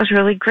said that was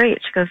really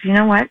great. She goes, you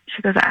know what?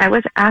 She goes, I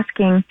was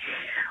asking,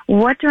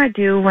 what do I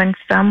do when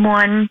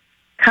someone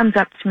comes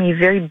up to me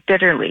very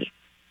bitterly?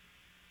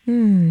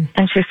 And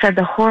she said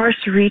the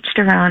horse reached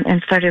around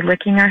and started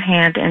licking her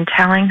hand and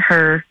telling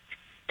her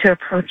to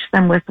approach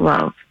them with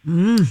love.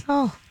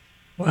 Oh,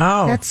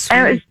 wow. that's sweet.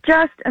 And it was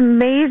just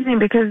amazing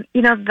because,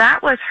 that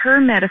was her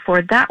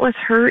metaphor. That was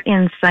her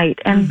insight.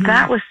 And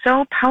that was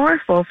so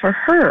powerful for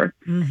her.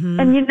 Mm-hmm.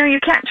 And, you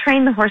can't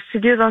train the horse to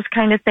do those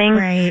kind of things,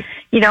 Right.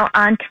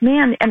 On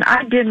command. And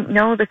I didn't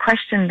know the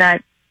question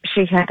that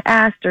she had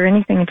asked or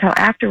anything until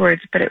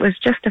afterwards, but it was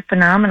just a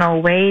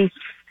phenomenal way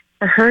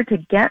for her to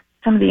get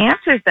some of the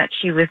answers that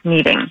she was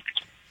needing.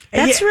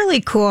 That's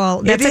really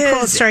cool. That's a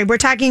cool story. We're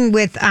talking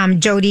with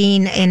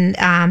Jodine,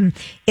 and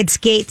it's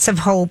Gates of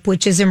Hope,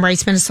 which is in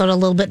Rice, Minnesota, a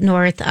little bit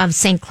north of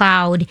St.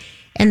 Cloud.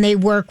 And they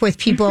work with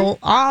people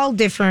all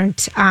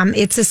different.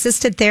 It's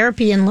assisted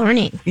therapy and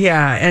learning.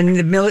 Yeah.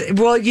 And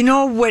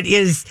what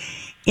is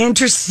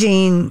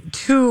interesting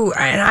too,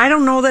 and I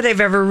don't know that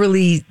I've ever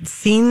really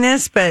seen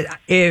this, but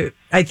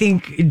I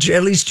think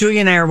at least Julia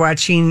and I are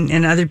watching,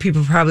 and other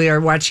people probably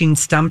are watching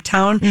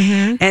Stumptown.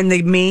 And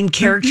the main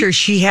character,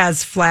 she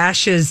has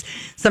flashes.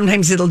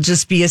 Sometimes it'll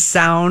just be a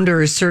sound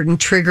or a certain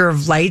trigger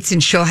of lights,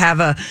 and she'll have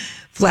a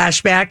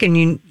flashback,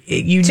 and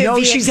you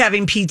know she's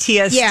having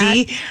PTSD.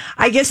 Yeah.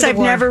 I guess I've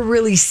never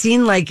really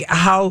seen like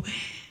how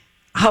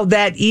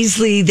that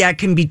easily that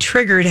can be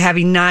triggered,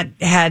 having not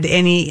had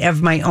any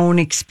of my own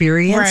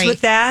experience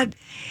with that.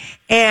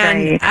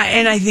 And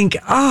and I think,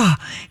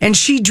 and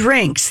she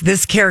drinks,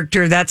 this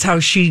character. That's how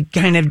she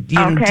kind of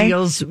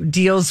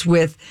deals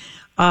with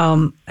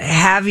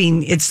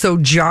having it's so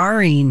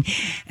jarring.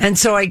 And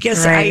so I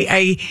guess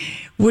I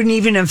wouldn't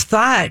even have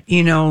thought,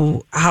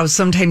 how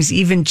sometimes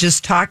even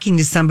just talking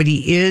to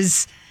somebody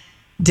is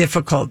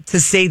difficult to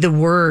say the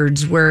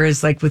words,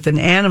 whereas like with an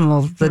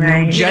animal, no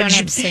judgment. You don't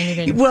have to say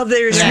anything. Well,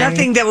 there's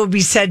nothing that will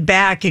be said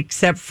back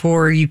except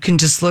for you can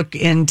just look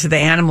into the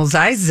animal's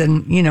eyes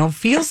and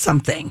feel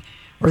something,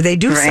 or they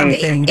do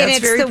something. That's and it's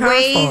very the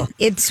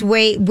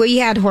powerful. we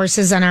had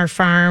horses on our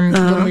farm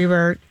when we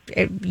were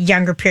a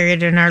younger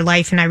period in our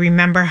life, and I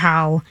remember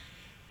how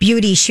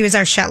Beauty, she was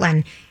our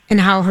Shetland, and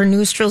how her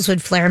nostrils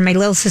would flare. My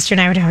little sister and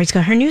I would always go,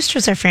 her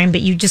nostrils are flaring,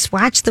 but you just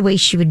watch the way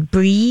she would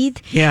breathe.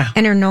 Yeah.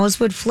 And her nose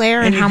would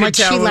flare, and how much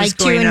she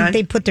liked you, and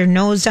they put their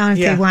nose down if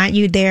they want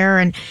you there.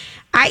 And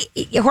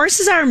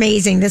horses are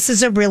amazing. This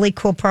is a really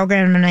cool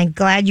program, and I'm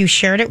glad you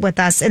shared it with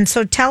us. And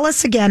so tell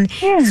us again.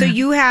 Yeah. So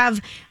you have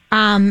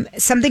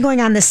something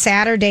going on this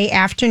Saturday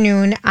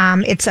afternoon.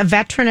 It's a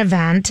veteran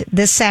event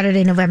this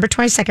Saturday, November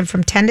 22nd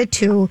from 10 to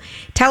 2.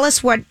 Tell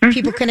us what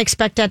people can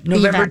expect at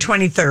November the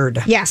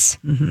 23rd. Yes.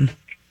 Mm-hmm.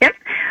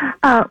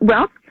 Yep.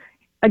 Well,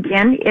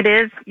 again,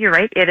 you're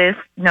right, it is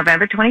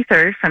November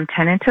 23rd from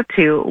 10 until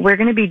 2. We're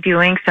going to be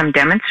doing some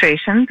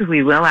demonstrations.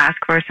 We will ask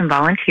for some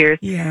volunteers.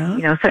 Yeah.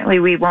 Certainly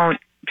we won't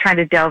try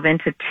to delve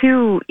into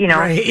too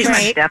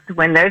much depth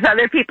when there's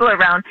other people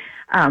around.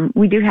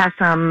 We do have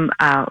some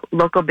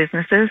local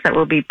businesses that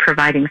will be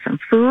providing some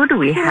food.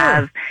 We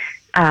have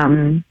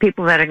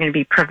people that are going to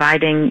be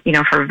providing,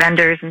 for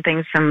vendors and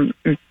things, some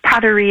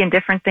pottery and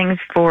different things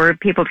for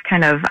people to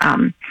kind of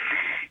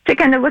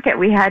look at.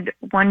 We had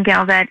one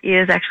gal that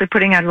is actually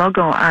putting our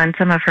logo on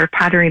some of her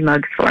pottery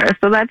mugs for us,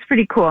 so that's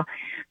pretty cool.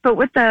 But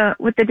with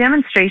the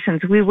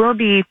demonstrations, we will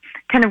be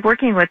kind of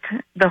working with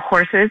the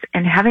horses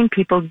and having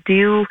people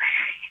do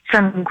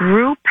some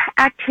group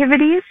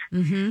activities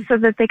so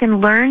that they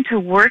can learn to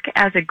work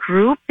as a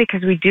group,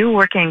 because we do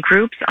work in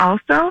groups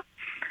also.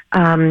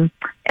 And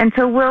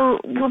so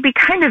we'll be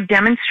kind of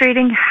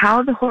demonstrating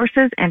how the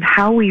horses and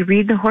how we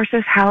read the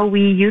horses, how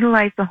we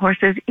utilize the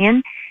horses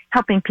in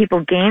helping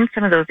people gain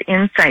some of those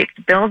insights,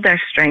 build their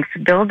strengths,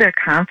 build their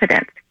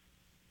confidence.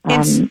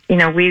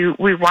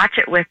 We watch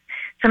it with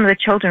some of the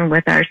children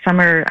with our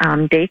summer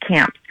day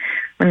camps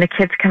when the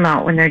kids come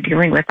out when they're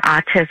dealing with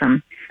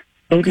autism,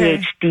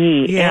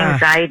 ADHD,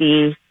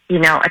 anxiety,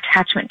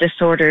 attachment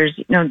disorders,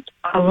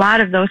 a lot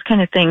of those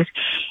kind of things.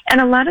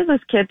 And a lot of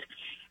those kids,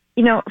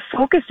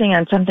 focusing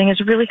on something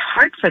is really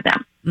hard for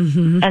them.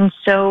 And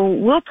so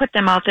we'll put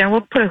them out there and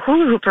we'll put a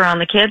hula hoop around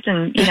the kids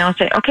and,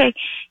 say, okay,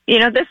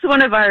 this is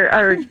one of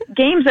our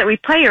games that we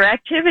play or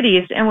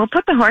activities. And we'll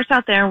put the horse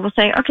out there and we'll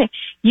say, okay,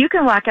 you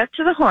can walk up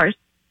to the horse,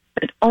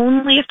 but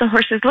only if the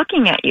horse is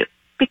looking at you.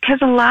 Because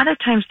a lot of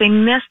times they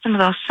miss some of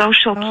those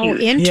social cues. Oh,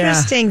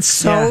 interesting. Yeah.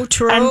 So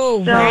true.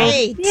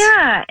 Right.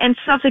 Yeah. And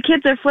so if the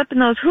kids are flipping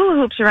those hula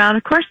hoops around,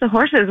 of course the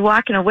horse is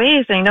walking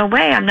away saying, no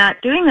way, I'm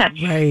not doing that.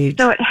 Right.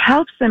 So it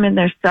helps them in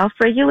their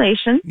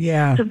self-regulation.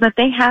 Yeah. So that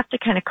they have to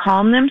kind of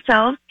calm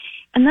themselves.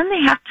 And then they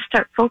have to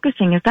start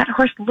focusing. Is that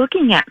horse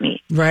looking at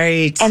me?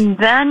 Right. And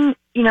then,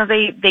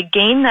 they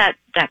gain that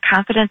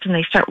confidence and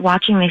they start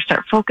watching, they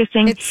start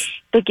focusing.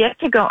 They get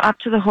to go up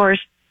to the horse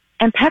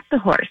and pet the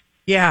horse.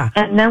 Yeah.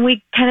 And then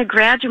we kind of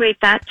graduate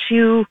that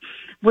to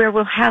where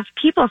we'll have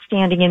people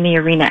standing in the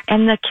arena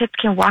and the kids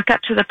can walk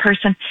up to the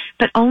person,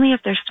 but only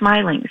if they're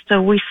smiling. So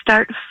we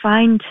start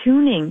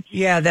fine-tuning.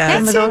 Yeah,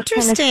 that's those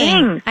interesting.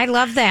 Kind of things. I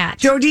love that.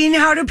 Jodine,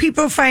 how do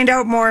people find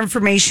out more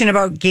information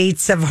about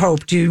Gates of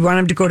Hope? Do you want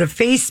them to go to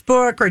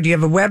Facebook or do you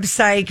have a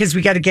website? Because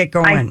we got to get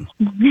going.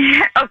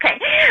 Okay.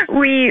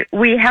 We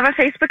have a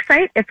Facebook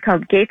site. It's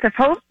called Gates of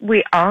Hope.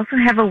 We also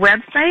have a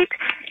website.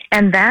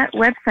 And that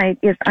website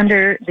is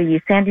under the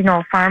Sandy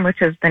Knoll Farm,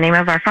 which is the name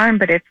of our farm,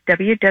 but it's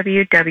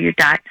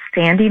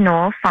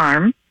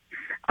www.sandyknollfarm,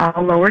 all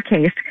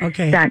lowercase,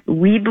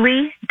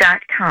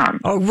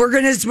 .weebly.com. Oh, we're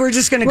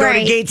just gonna go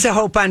to Gates of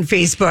Hope on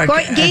Facebook.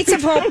 Gates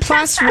of Hope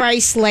plus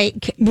Rice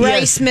Lake,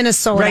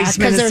 Minnesota,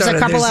 because there's a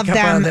couple of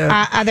them.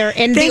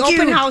 And the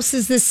open house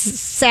is this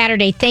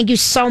Saturday. Thank you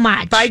so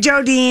much. Bye,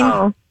 Jodine.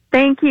 Oh,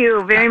 thank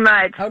you very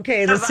much.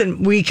 Okay,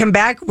 listen, we come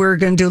back. We're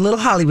going to do a little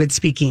Hollywood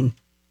speaking.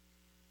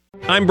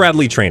 I'm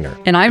Bradley Trainer.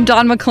 And I'm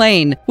Don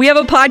McClain. We have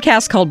a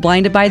podcast called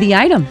Blinded by the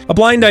Item. A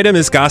blind item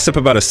is gossip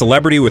about a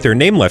celebrity with their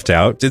name left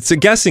out. It's a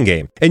guessing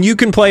game, and you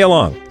can play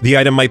along. The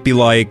item might be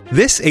like,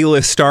 this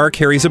A-list star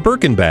carries a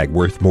Birkin bag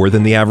worth more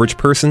than the average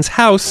person's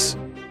house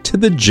to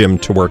the gym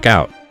to work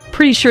out.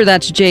 Pretty sure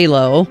that's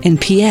J-Lo.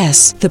 And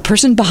P.S. the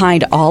person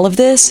behind all of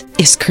this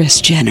is Kris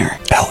Jenner,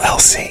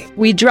 LLC.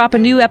 We drop a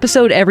new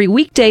episode every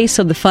weekday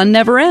so the fun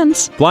never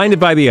ends. Blinded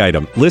by the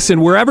Item.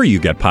 Listen wherever you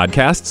get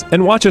podcasts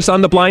and watch us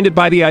on the Blinded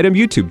by the Item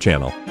YouTube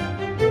channel.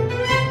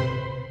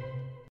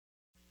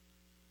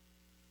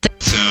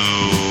 So,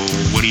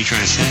 what are you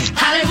trying to say?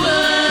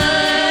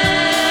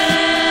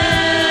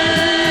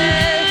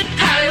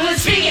 Hollywood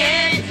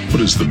speaking.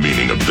 What is the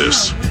meaning of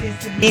this?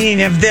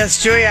 Meaning of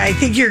this, Julia, I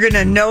think you're going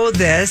to know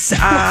this.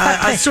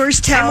 A source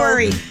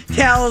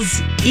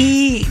tells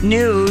E!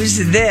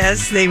 News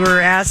this. They were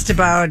asked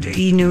about,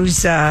 E!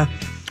 News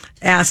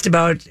asked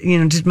about,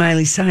 did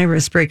Miley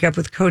Cyrus break up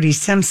with Cody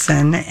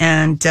Simpson?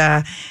 And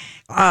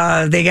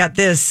they got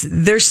this.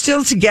 They're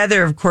still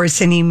together, of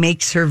course, and he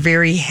makes her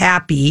very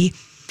happy.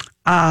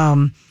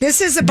 This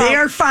is about... They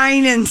are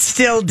fine and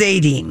still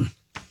dating.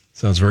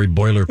 Sounds very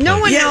boilerplate. No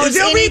one knows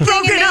they'll be anything.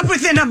 broken up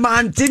within a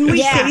month. Didn't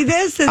we say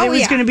this? That it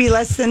was going to be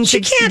less than 60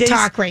 days? She can't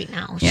talk right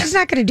now. She's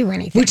not going to do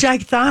anything. Which I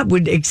thought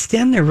would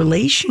extend their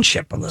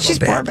relationship a little bit. She's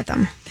bored with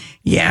him.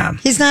 Yeah.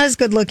 He's not as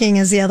good looking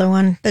as the other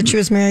one that she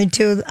was married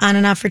to on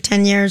and off for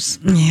 10 years.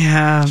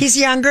 Yeah. He's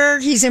younger.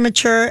 He's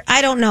immature.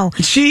 I don't know.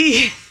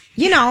 Yeah.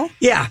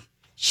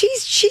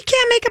 She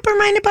can't make up her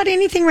mind about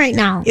anything right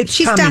now.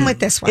 She's done with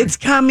this one. It's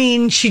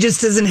coming. She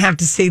just doesn't have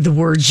to say the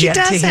words yet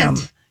to him.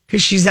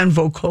 Because she's on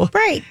vocal.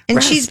 Right.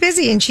 And she's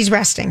busy and she's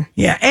resting.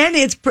 Yeah. And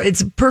it's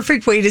a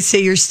perfect way to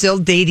say you're still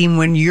dating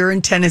when you're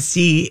in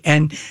Tennessee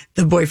and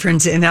the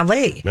boyfriend's in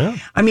LA. Yeah.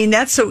 I mean,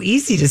 that's so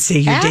easy to say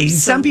you're dating.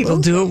 Some people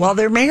do it while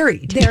they're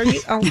married.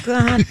 Oh,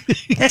 God.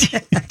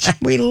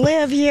 We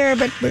live here,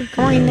 but we're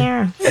going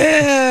there.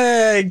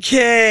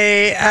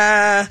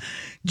 Okay.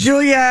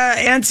 Julia,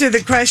 answer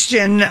the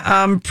question.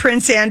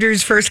 Prince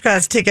Andrew's first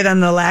class ticket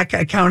on the LAC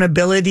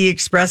Accountability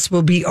Express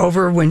will be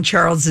over when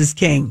Charles is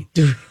king.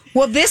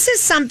 Well, this is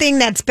something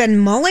that's been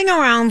mulling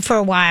around for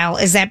a while,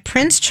 is that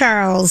Prince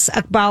Charles,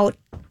 about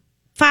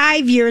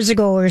 5 years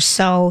ago or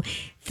so,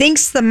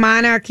 thinks the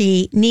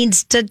monarchy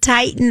needs to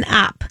tighten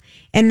up.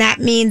 And that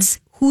means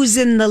who's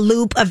in the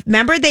loop of,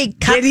 remember they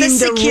cut the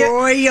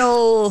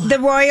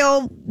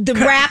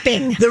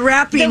wrapping. The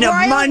wrapping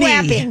of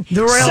money.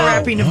 The royal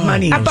wrapping of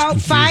money.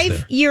 About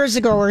 5 years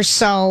ago or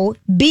so,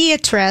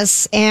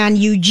 Beatrice and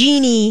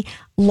Eugenie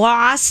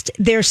lost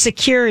their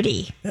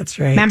security. That's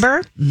right.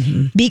 Remember?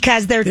 Mm-hmm.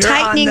 Because they're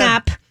tightening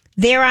up.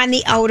 They're on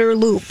the outer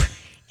loop.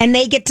 And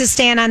they get to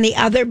stand on the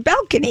other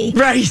balcony.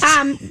 Right.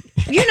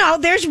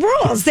 There's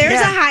rules. There's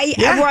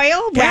a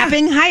royal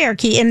wrapping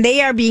hierarchy, and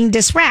they are being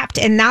diswrapped.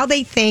 And now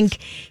they think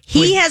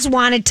he has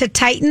wanted to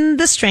tighten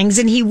the strings,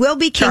 and he will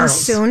be king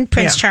soon.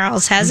 Prince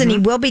Charles has, and he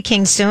will be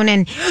king soon.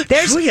 And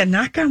there's Julia,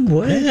 knock on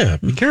wood. Yeah,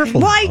 be careful.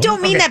 Well, I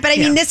don't mean that, but I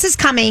mean this is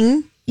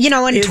coming.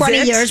 In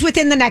 20 years,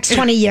 within the next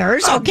 20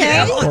 years,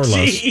 okay? Or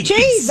less.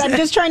 Jeez, I'm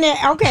just trying to,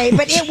 okay,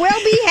 but it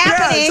will be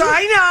happening.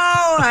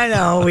 Yes, I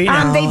know, we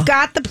know. They've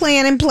got the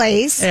plan in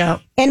place. Yeah.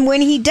 And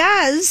when he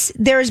does,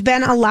 there's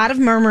been a lot of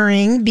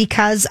murmuring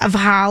because of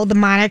how the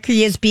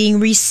monarchy is being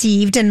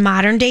received in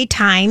modern day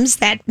times,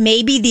 that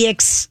maybe the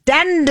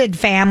extended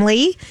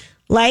family,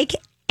 like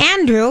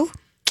Andrew.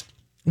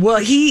 Well,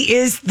 he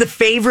is the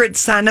favorite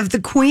son of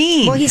the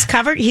queen. Well,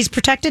 he's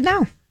protected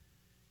now.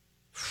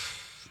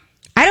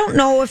 I don't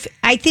know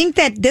I think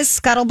that this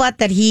scuttlebutt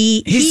that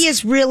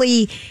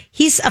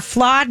he's a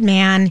flawed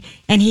man,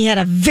 and he had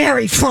a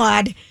very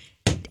flawed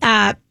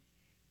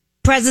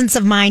presence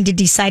of mind to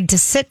decide to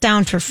sit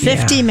down for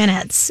 50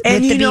 minutes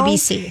with the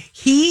BBC.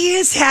 He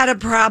has had a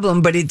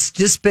problem, but it's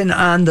just been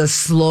on the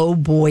slow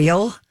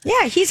boil.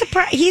 Yeah,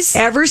 he's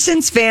ever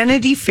since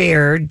Vanity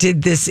Fair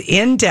did this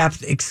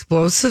in-depth,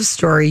 explosive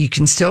story. You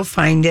can still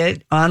find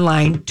it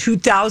online.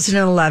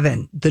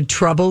 2011, The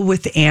Trouble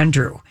with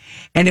Andrew.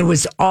 And it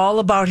was all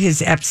about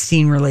his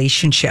Epstein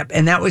relationship.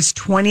 And that was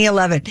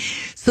 2011.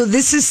 So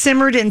this has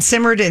simmered and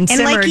simmered and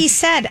simmered. And like he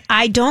said,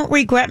 I don't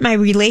regret my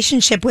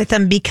relationship with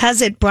him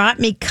because it brought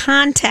me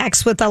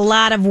contacts with a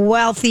lot of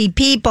wealthy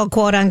people,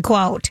 quote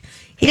unquote.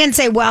 He didn't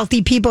say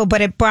wealthy people, but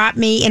it brought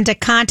me into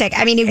contact.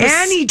 I mean,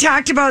 and he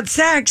talked about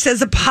sex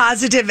as a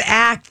positive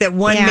act that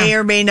one may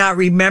or may not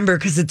remember,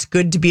 because it's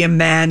good to be a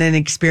man and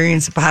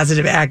experience a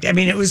positive act. I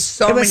mean, it was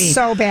so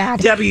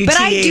bad. WTH. But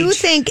I do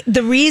think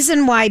the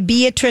reason why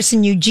Beatrice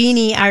and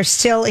Eugenie are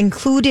still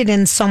included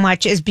in so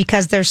much is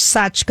because they're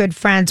such good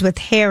friends with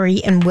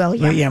Harry and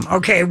William.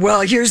 Okay,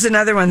 well, here's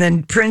another one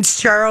then. Prince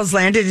Charles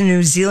landed in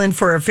New Zealand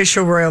for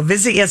official royal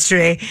visit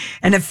yesterday,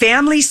 and a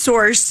family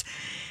source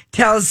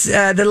tells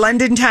the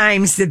London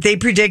Times that they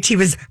predict he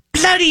was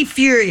bloody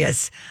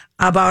furious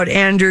about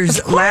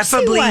Andrew's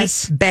laughably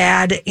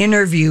bad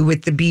interview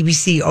with the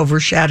BBC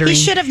overshadowing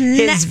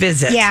his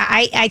visit. Yeah,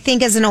 I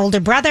think as an older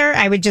brother,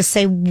 I would just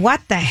say,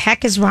 what the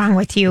heck is wrong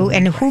with you?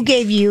 And who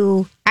gave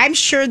you... I'm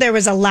sure there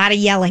was a lot of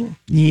yelling.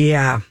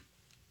 Yeah.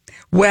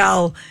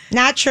 Well...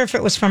 Not sure if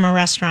it was from a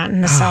restaurant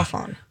and a cell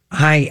phone.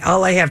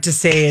 All I have to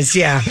say is,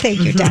 Thank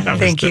you, Don.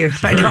 Thank you.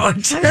 I know.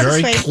 It's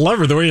very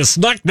clever the way you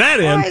snuck that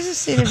in. I was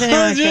just seeing if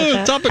anyone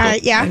catch that. All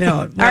right, I know.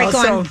 All right,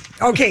 go on.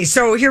 Okay,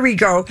 so here we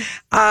go.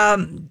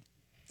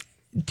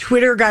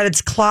 Twitter got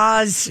its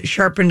claws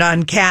sharpened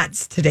on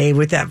cats today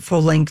with that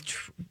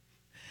full-length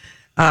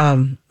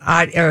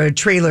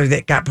trailer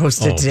that got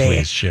posted today.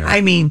 Please share.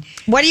 I mean,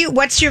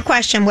 what's your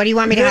question? What do you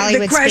want me to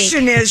Hollywood The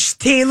question is,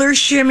 Taylor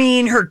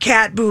shimmying her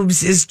cat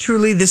boobs is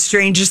truly the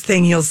strangest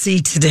thing you'll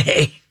see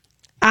today.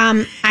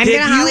 I'm going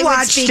to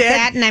Hollywood speak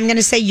that, and I'm going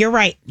to say you're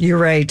right. You're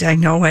right. I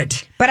know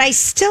it. But I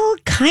still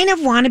kind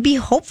of want to be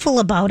hopeful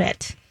about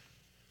it.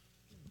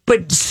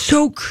 But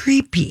so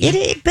creepy.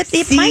 It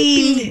might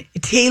be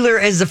Taylor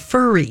as a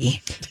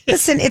furry.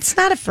 Listen, it's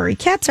not a furry.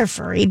 Cats are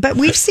furry, but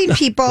we've seen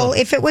people.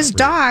 If it was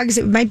dogs,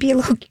 it might be a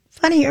little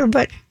funnier.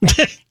 But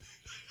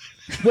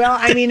well,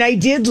 I mean, I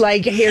did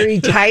like Harry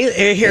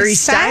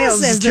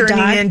Styles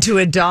turning into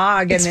a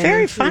dog. It's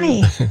very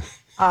funny.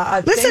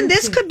 Listen,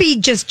 this could be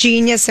just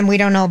genius, and we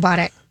don't know about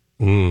it.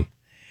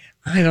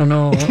 I don't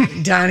know.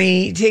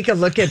 Donnie, take a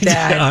look at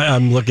that.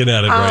 I'm looking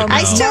at it right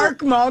now.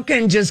 Mark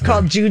Malkin just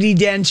called Judi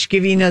Dench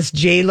giving us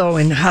J-Lo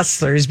in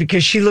Hustlers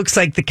because she looks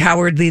like the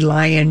cowardly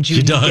lion,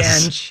 Judi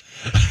Dench.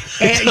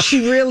 And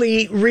she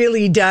really,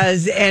 really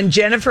does. And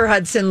Jennifer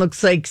Hudson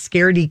looks like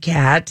Scaredy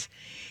Cat.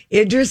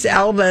 Idris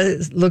Elba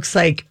looks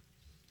like...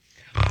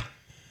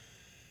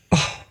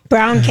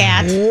 Brown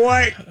cat.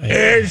 What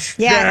is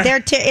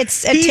that?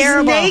 It's he's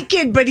terrible. He's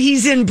naked, but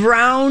he's in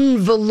brown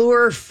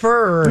velour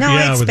fur. No,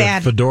 it's with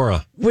bad. A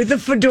fedora. With a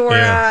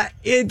fedora,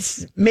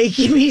 it's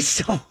making me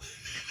so...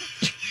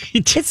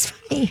 It's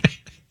funny.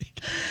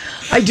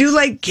 I do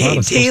like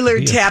Taylor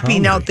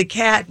tapping out the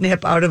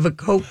catnip out of a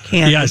Coke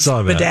can. Yeah, I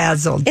saw that.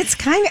 Bedazzled. It's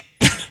kind of...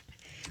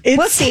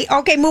 We'll see.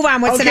 Okay, move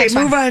on. What's the next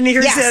one? Move on.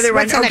 Here's the other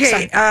one.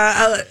 Okay,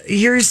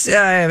 here's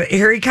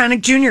Harry Connick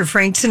Jr.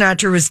 Frank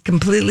Sinatra was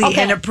completely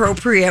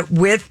inappropriate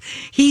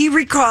he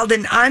recalled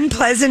an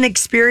unpleasant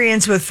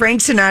experience with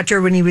Frank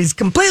Sinatra when he was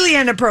completely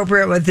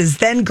inappropriate with his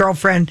then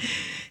girlfriend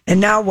and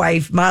now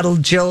wife, model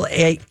Jill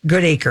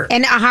Goodacre.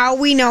 And how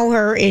we know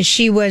her is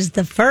she was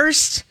the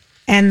first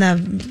and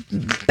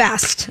the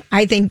best,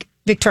 I think,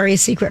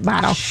 Victoria's Secret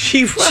model.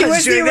 She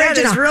was the original. That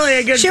is really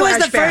a good She was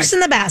the first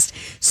and the best.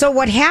 So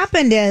what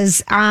happened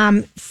is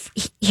Harry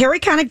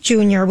Connick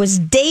Jr. was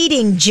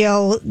dating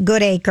Jill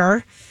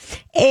Goodacre,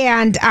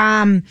 and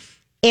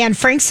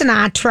Frank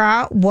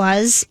Sinatra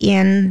was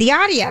in the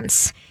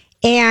audience.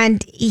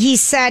 And he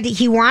said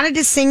he wanted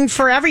to sing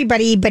for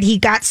everybody, but he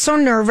got so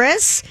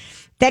nervous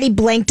that he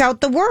blanked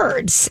out the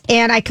words.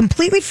 And I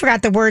completely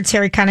forgot the words,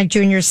 Harry Connick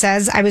Jr.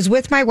 says. I was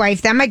with my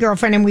wife, then my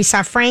girlfriend, and we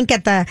saw Frank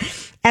at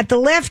the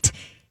lift.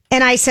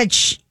 And I said,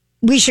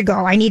 we should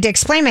go. I need to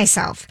explain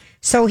myself.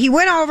 So he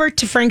went over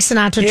to Frank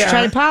Sinatra to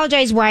try to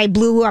apologize why I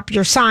blew up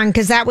your song,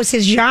 because that was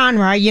his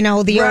genre, the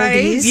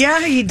oldies.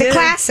 Yeah, he did. The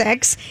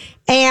classics.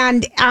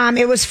 And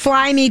it was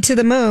Fly Me to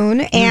the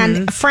Moon.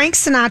 And Frank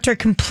Sinatra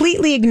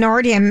completely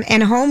ignored him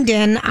and homed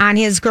in on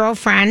his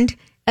girlfriend,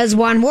 as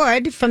one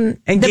would,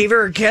 gave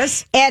her a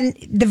kiss and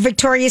the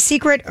Victoria's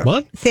Secret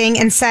thing,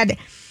 and said,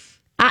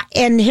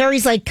 and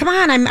Harry's like, "Come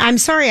on, I'm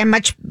sorry, I'm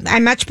much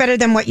better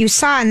than what you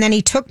saw." And then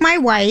he took my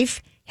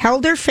wife,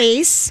 held her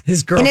face,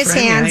 his girlfriend,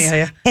 in his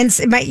hands, and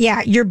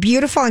said, "You're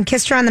beautiful," and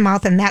kissed her on the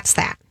mouth, and that's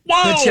that.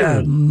 Whoa! Such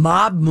a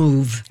mob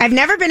move. I've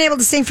never been able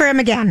to sing for him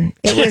again.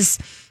 It was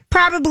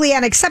probably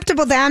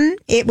unacceptable then.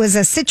 It was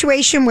a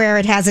situation where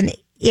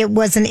it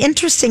was an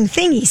interesting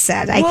thing, he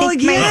said. I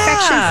think my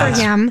affection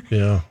for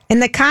him in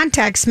the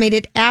context made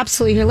it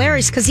absolutely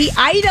hilarious, because he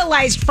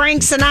idolized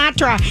Frank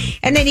Sinatra,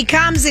 and then he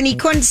comes and he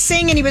couldn't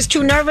sing and he was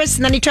too nervous,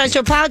 and then he tries to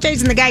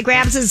apologize, and the guy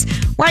grabs his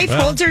wife,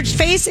 holds her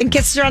face, and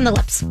kisses her on the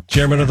lips.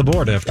 Chairman of the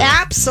board, after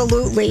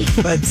Absolutely.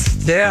 But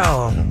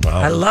still,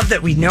 I love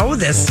that we know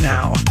this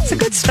now. It's a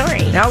good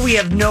story. Now we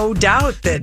have no doubt that